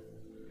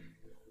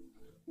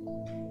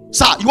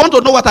 Sir, you want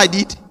to know what I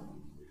did?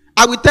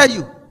 I will tell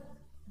you.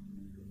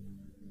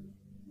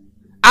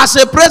 As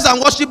a praise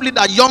and worship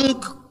leader,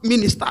 young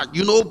minister,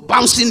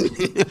 bouncing,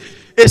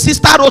 a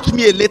sister wrote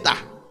me a letter.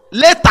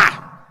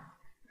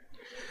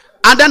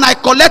 And then I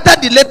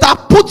collected the letter,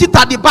 put it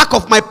at the back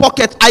of my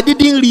pocket. I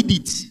didn't read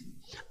it.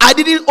 I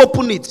didn't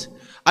open it.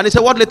 And he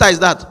said, what letter is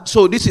that?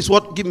 So this is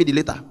what, give me the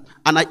letter.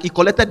 And he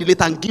collected the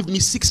letter and gave me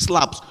 6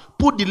 slaps.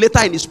 Put the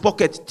letter in his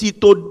pocket. Till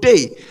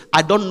today,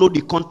 I don't know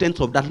the contents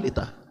of that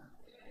letter.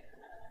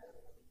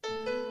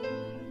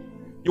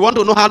 You want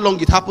to know how long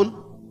it happened?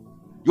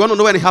 You want to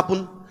know when it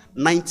happened?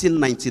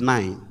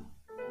 1999.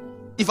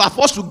 If I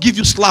forced to give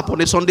you slap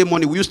on a Sunday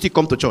morning, will you still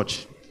come to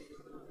church?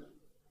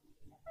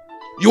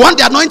 You want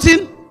the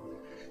anointing?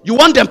 You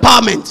want the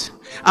empowerment?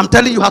 I'm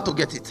telling you how to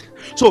get it.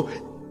 So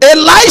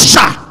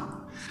Elisha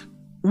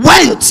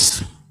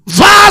went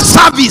via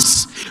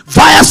service.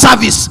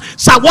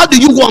 Sir, what do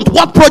you want?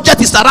 What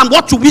project is around?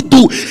 What should we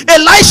do?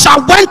 Elisha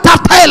went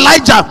after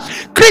Elijah.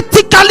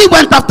 Critically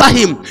went after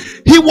him.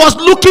 He was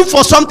looking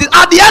for something.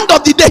 At the end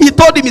of the day, he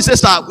told him, he said,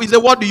 sir, he said,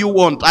 what do you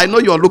want? I know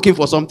you are looking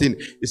for something.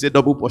 He said,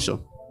 double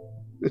portion.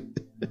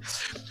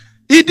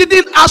 He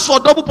didn't ask for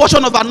double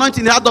portion of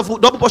anointing. He had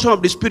double portion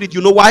of the spirit.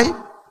 You know why?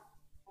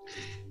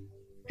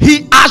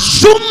 He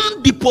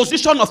assumed the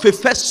position of a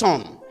first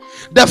son.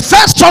 The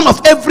first son of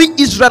every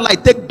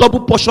Israelite take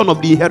double portion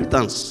of the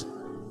inheritance.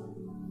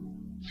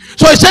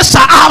 So he says, sir,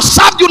 I have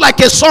served you like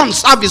a son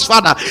serve his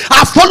father. I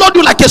have followed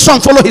you like a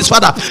son follow his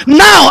father.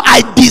 Now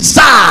I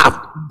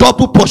deserve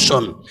double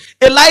portion.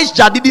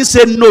 Elijah didn't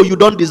say, no, you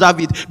don't deserve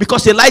it.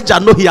 Because Elijah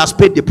know he has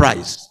paid the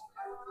price.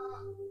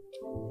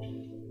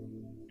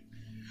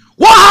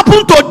 What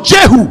happened to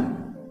Jehu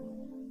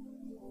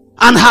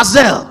and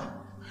Hazael?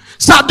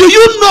 Sir, do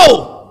you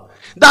know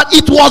that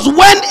it was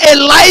when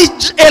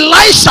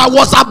Elisha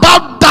was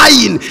about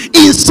dying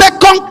in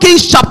 2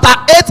 Kings chapter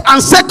 8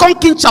 and 2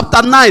 Kings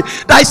chapter 9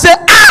 that I say,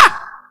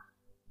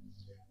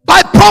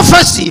 by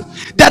prophecy,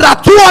 there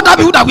are 2 other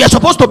people that we are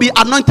supposed to be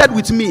anointed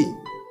with me.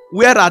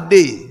 Where are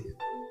they?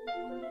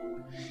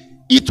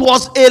 It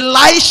was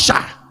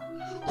Elisha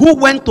who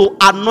went to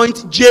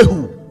anoint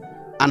Jehu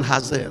and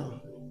Hazael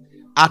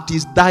at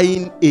his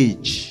dying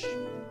age.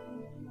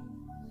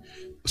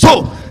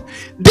 So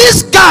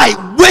this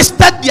guy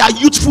wasted their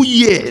youthful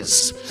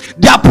years,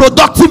 their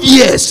productive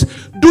years,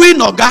 doing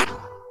oga.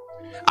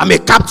 I'm a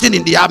captain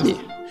in the army.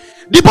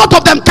 The both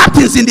of them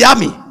captains in the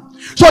army.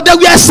 So they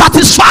were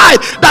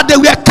satisfied that they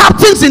were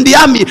captains in the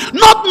army,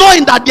 not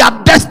knowing that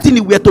their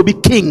destiny were to be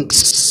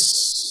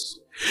kings.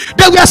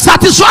 They were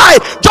satisfied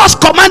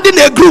just commanding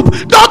a group,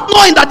 not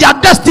knowing that their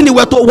destiny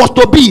was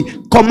to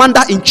be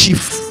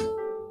commander-in-chief.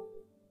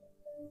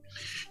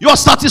 You are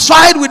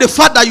satisfied with the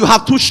fact that you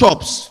have 2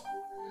 shops,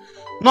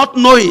 not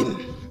knowing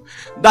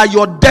that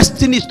your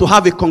destiny is to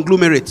have a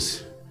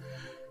conglomerate.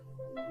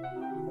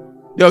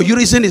 The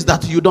reason is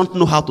that you don't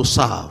know how to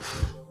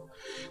serve.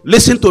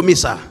 Listen to me,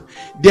 sir.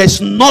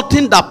 There's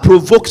nothing that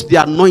provokes the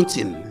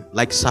anointing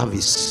like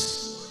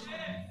service.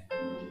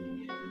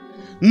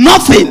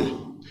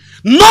 Nothing.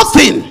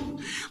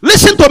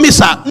 Listen to me,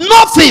 sir.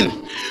 Nothing.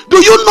 Do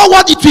you know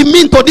what it will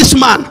mean to this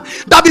man?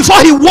 That before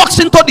he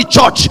walks into the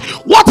church,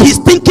 what he's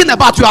thinking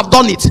about, you have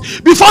done it.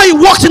 Before he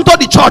walks into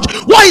the church,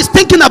 what he's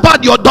thinking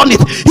about, you have done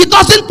it. He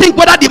doesn't think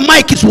whether the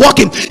mic is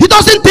working. He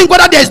doesn't think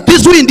whether there's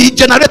diesel in the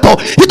generator.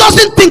 He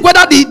doesn't think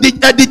whether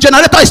the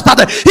generator is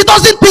started. He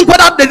doesn't think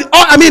whether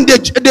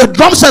the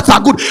drum sets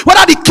are good,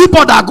 whether the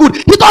keyboard are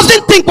good. He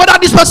doesn't think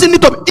whether this person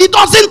needs to. He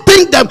doesn't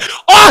think them.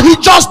 All he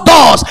just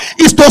does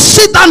is to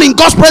sit down in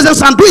God's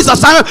presence and do his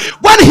assignment.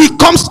 When he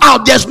comes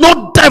out, there's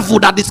no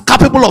devil that is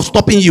capable of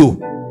stopping you.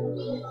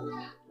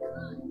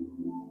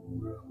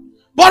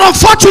 But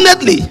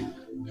unfortunately,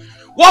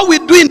 what we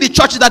do in the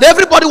church is that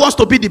everybody wants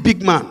to be the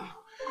big man.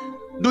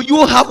 Do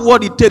you have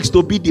what it takes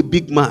to be the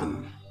big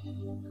man?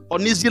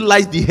 Uneasy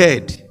lies the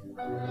head.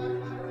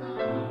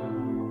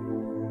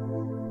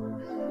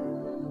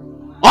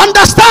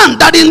 Understand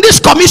that in this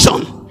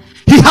commission,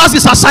 he has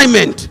his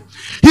assignment.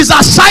 His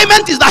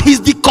assignment is that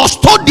he's the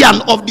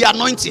custodian of the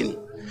anointing.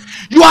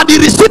 You are the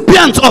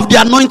recipient of the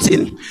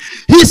anointing.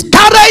 He's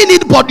carrying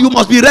it, but you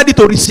must be ready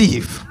to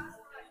receive.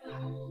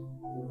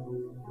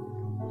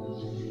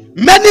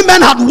 Many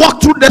men had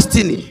walked through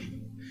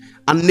destiny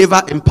and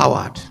never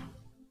empowered.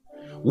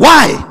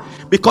 Why?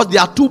 Because they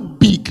are too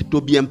big to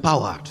be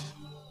empowered.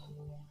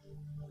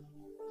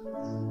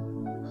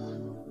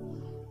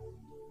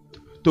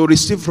 To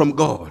receive from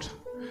God.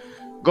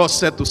 God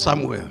said to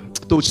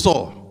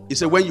Saul, he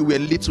said, when you were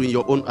little in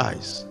your own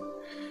eyes,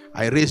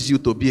 I raised you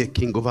to be a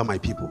king over my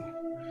people.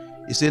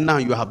 He said, now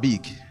you are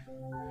big.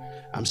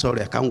 I'm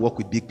sorry, I can't work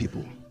with big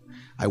people.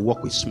 I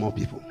work with small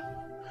people.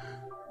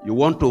 You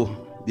want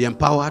to be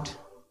empowered?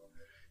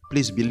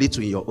 Please be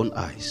little in your own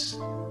eyes.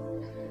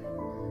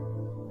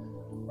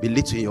 Be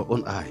little in your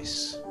own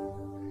eyes.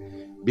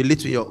 Be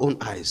little in your own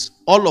eyes.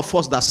 All of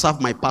us that serve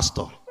my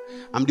pastor,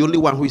 I'm the only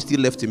one who is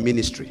still left in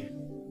ministry.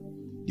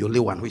 The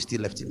only one who is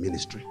still left in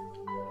ministry.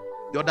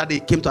 The other day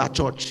he came to our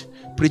church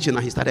preaching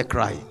and he started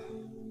crying.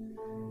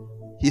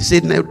 He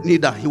said,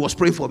 neither. He was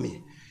praying for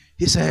me.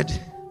 He said,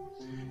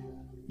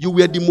 you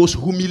were the most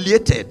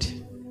humiliated.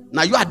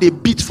 Now you are the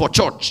beat for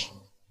church.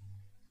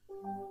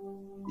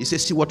 He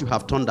said, see what you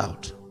have turned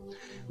out.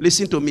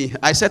 Listen to me.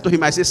 I said to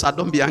him, I said, sir,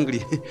 don't be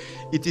angry.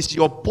 It is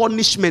your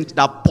punishment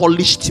that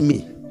polished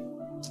me.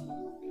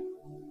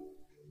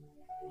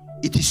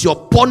 It is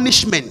your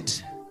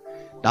punishment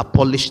that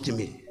polished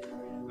me.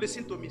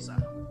 Listen to me, sir.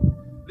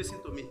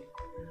 Listen to me.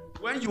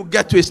 When you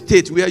get to a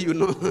state where you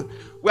know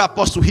where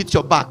apostle hit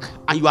your back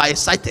and you are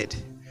excited,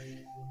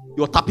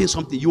 you're tapping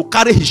something. You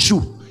carry his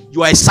shoe.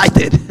 You are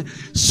excited.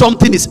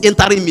 Something is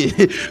entering me.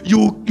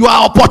 You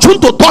are opportune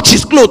to touch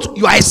his clothes.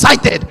 You are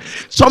excited.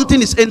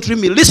 Something is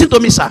entering me. Listen to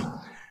me, sir.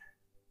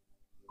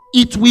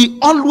 It will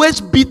always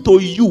be to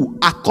you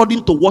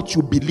according to what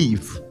you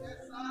believe.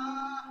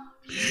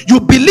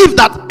 You believe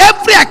that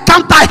every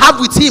encounter I have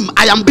with him,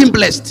 I am being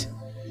blessed.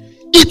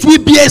 It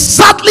will be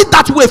exactly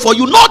that way for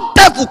you. No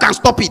devil can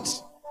stop it.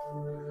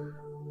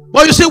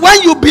 But you see,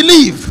 when you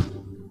believe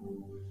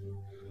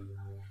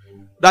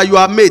that you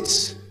are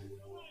mates,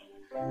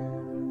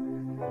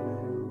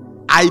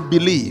 I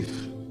believe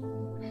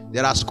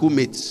there are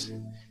schoolmates,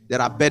 there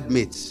are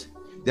bedmates,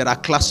 there are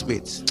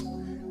classmates.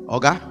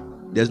 Okay?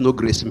 There's no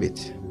grace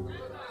mate.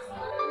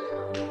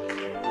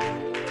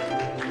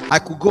 I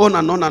could go on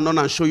and on and on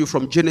and show you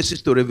from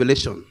Genesis to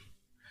Revelation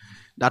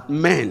that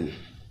men,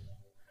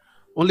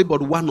 only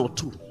but one or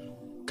two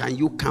can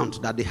you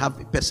count that they have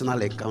a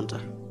personal encounter.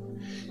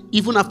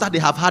 Even after they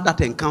have had that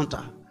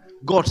encounter,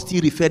 God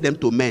still referred them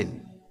to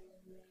men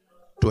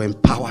to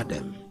empower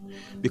them.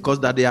 Because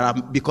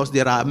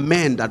there are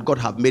men that God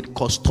have made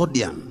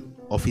custodian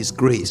of his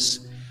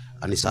grace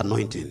and his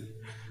anointing.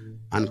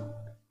 And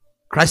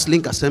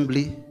Christlink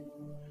Assembly,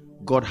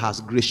 God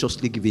has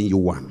graciously given you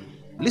one.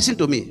 Listen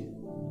to me.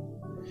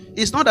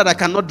 It's not that I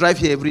cannot drive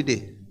here every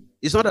day.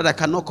 It's not that I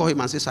cannot call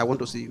him and say, I want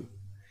to see you.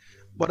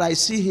 But I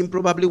see him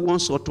probably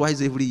once or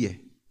twice every year.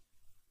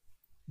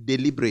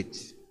 Deliberate.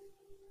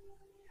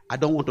 I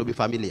don't want to be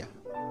familiar.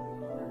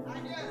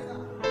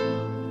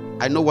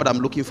 I know what I'm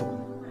looking for.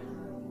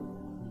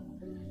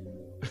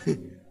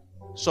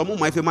 Some of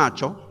my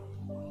famous,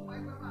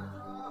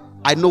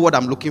 I know what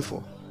I'm looking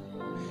for.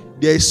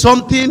 There is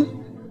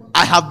something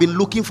I have been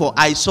looking for.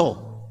 I saw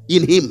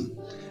in him.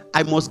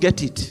 I must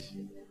get it.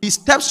 The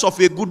steps of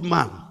a good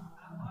man.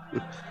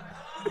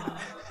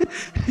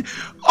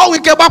 Oh, we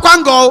can back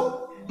and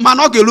go.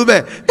 Anyhow,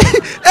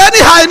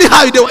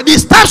 the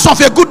steps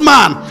of a good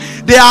man,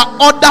 they are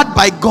ordered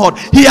by God.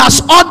 He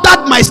has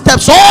ordered my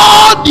steps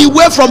all the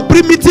way from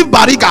primitive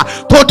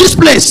Bariga to this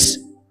place.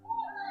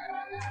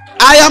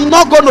 I am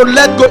not going to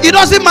let go. It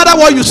doesn't matter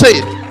what you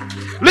say.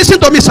 Listen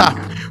to me, sir.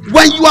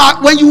 When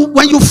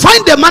you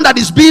find a man that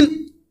is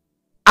being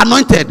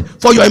anointed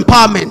for your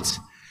empowerment,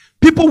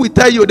 people will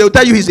tell you, they will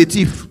tell you he's a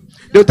thief.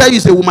 They will tell you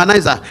he's a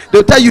womanizer. They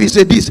will tell you he's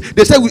a this.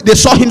 They say they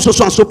saw him so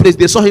and so place.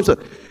 They saw him so.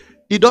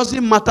 It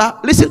doesn't matter.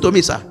 Listen to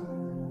me, sir.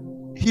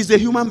 He's a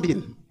human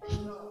being.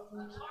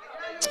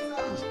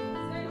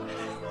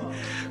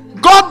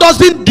 God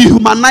doesn't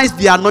dehumanize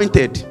the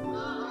anointed.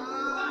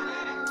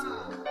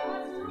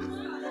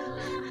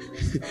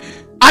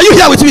 Are you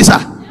here with me, sir?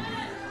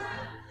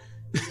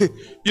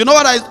 You know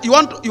what you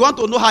want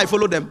to know how I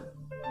follow them?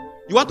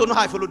 You want to know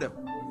how I follow them?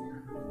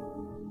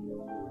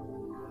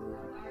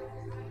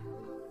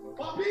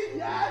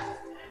 Yes.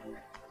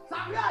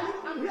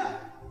 I'm here.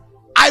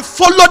 I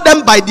follow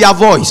them by their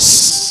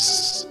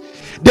voice.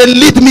 They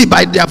lead me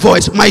by their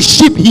voice. My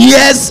sheep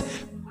hears.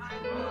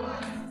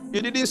 He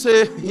didn't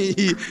say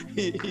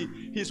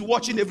he's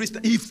watching every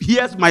step. He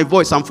hears my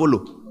voice and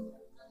follow.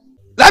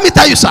 Let me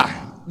tell you, sir.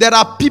 There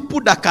are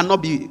people that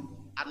cannot be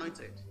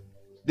anointed.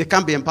 They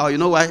can't be empowered. You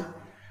know why?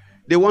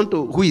 They want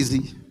to. Who is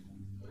he?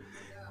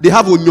 They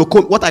have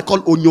onyoko, what I call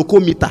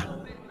onyoko meter.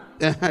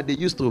 They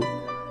used to.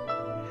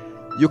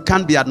 You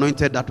can't be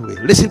anointed that way.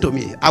 Listen to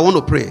me. I want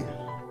to pray.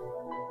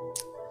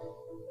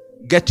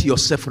 Get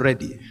yourself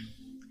ready.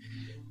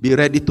 Be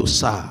ready to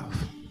serve.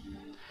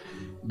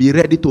 Be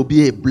ready to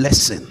be a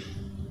blessing.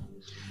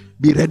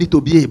 Be ready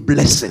to be a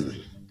blessing.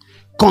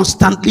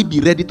 Constantly be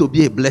ready to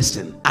be a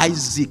blessing.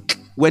 Isaac,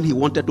 when he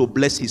wanted to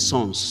bless his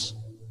sons,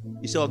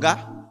 he said,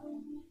 Oga,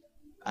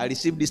 I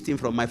received this thing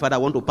from my father. I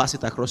want to pass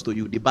it across to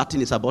you. The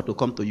baton is about to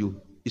come to you.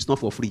 It's not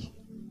for free.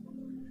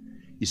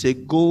 He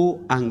said,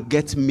 go and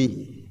get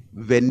me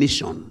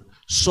venison,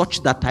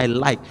 such that I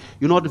like.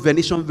 You know what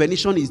venison?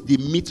 Venison is the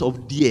meat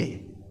of deer.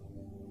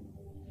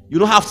 You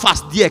know how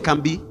fast deer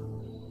can be?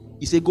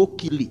 He said, go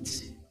kill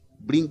it.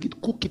 Bring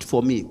it, cook it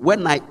for me.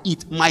 When I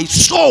eat, my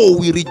soul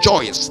will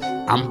rejoice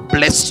and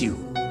bless you.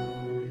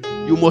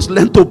 You must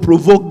learn to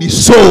provoke the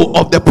soul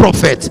of the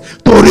prophet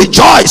to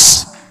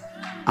rejoice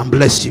and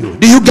bless you.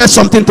 Do you get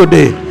something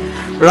today?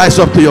 Rise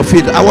up to your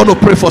feet. I want to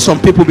pray for some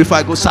people before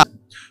I go. Sir,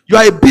 you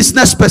are a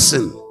business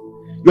person.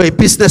 You are a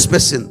business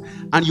person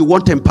and you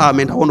want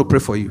empowerment. I want to pray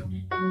for you.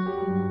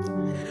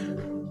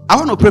 I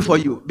want to pray for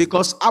you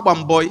because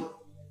Abam boy,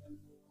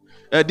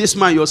 this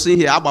man you're seeing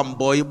here, Abam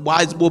boy,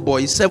 wise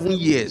boy, 7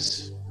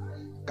 years.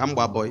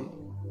 Kamba boy.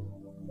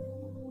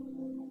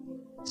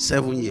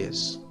 7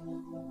 years.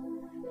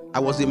 I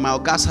was in my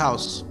August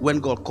house when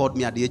God called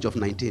me at the age of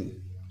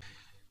 19.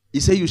 He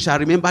said, you shall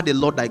remember the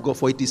Lord thy God,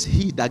 for it is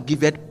he that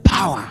giveth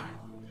power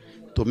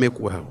to make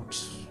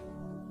wealth.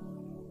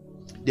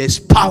 There's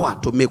power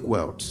to make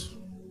wealth.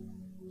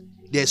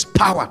 There's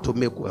power to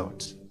make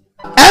wealth.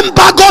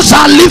 Embargoes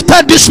are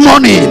lifted this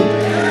morning.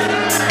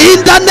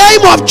 In the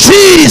name of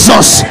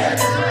Jesus.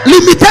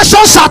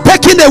 Limitations are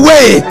taken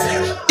away.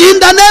 In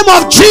the name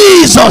of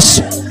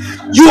Jesus.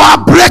 You are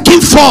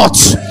breaking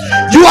forth.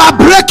 You are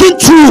breaking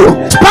through.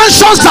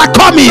 Expansions are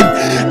coming.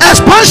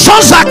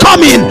 Expansions are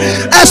coming.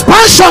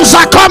 Expansions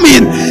are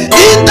coming.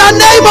 In the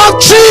name of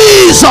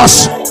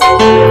Jesus.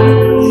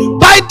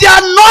 By the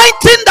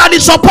anointing that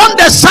is upon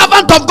the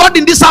servant of God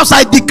in this house,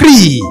 I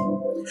decree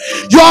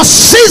your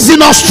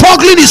season of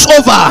struggling is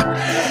over.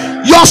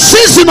 Your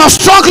season of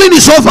struggling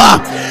is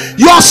over.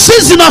 Your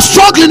season of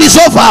struggling is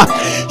over.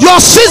 Your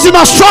season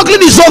of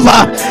struggling is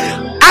over.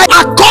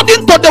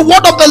 According to the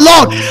word of the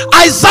Lord,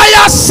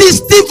 Isaiah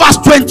 60 verse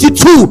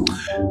 22.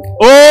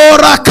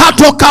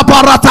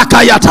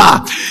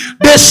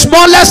 The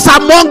smallest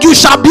among you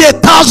shall be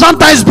 1,000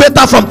 times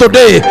better from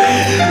today.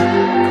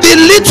 The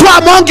little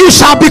among you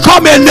shall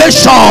become a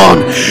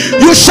nation.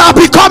 You shall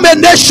become a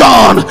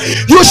nation.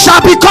 You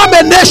shall become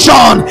a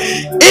nation.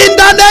 In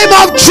the name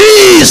of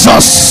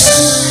Jesus.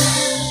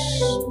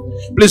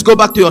 Please go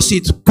back to your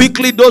seats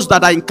quickly. Those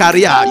that are in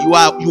career, you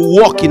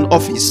work in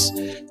office,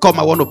 come,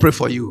 I want to pray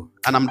for you,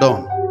 and I'm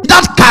done.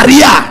 That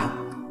career,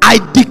 I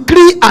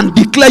decree and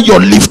declare your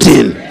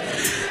lifting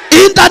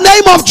in the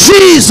name of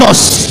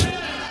Jesus.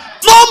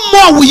 No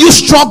more will you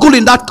struggle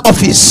in that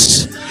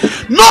office.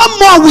 No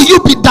more will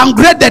you be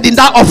downgraded in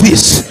that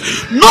office.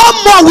 No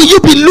more will you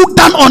be looked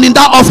down on in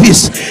that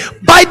office.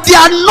 By the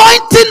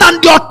anointing and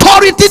the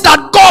authority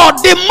that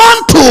God, the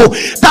mantle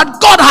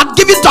that God had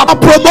given to our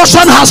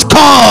promotion has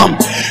come.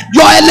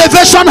 Your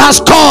elevation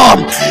has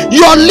come.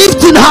 Your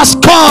lifting has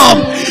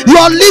come.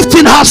 Your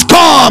lifting has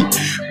come.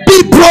 Be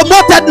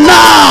promoted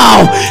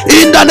now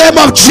in the name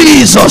of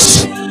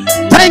Jesus.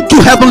 Thank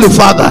you, Heavenly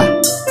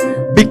Father,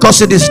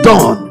 because it is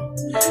done.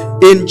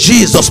 In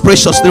Jesus'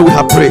 precious name we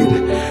have prayed.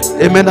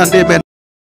 Amen and amen.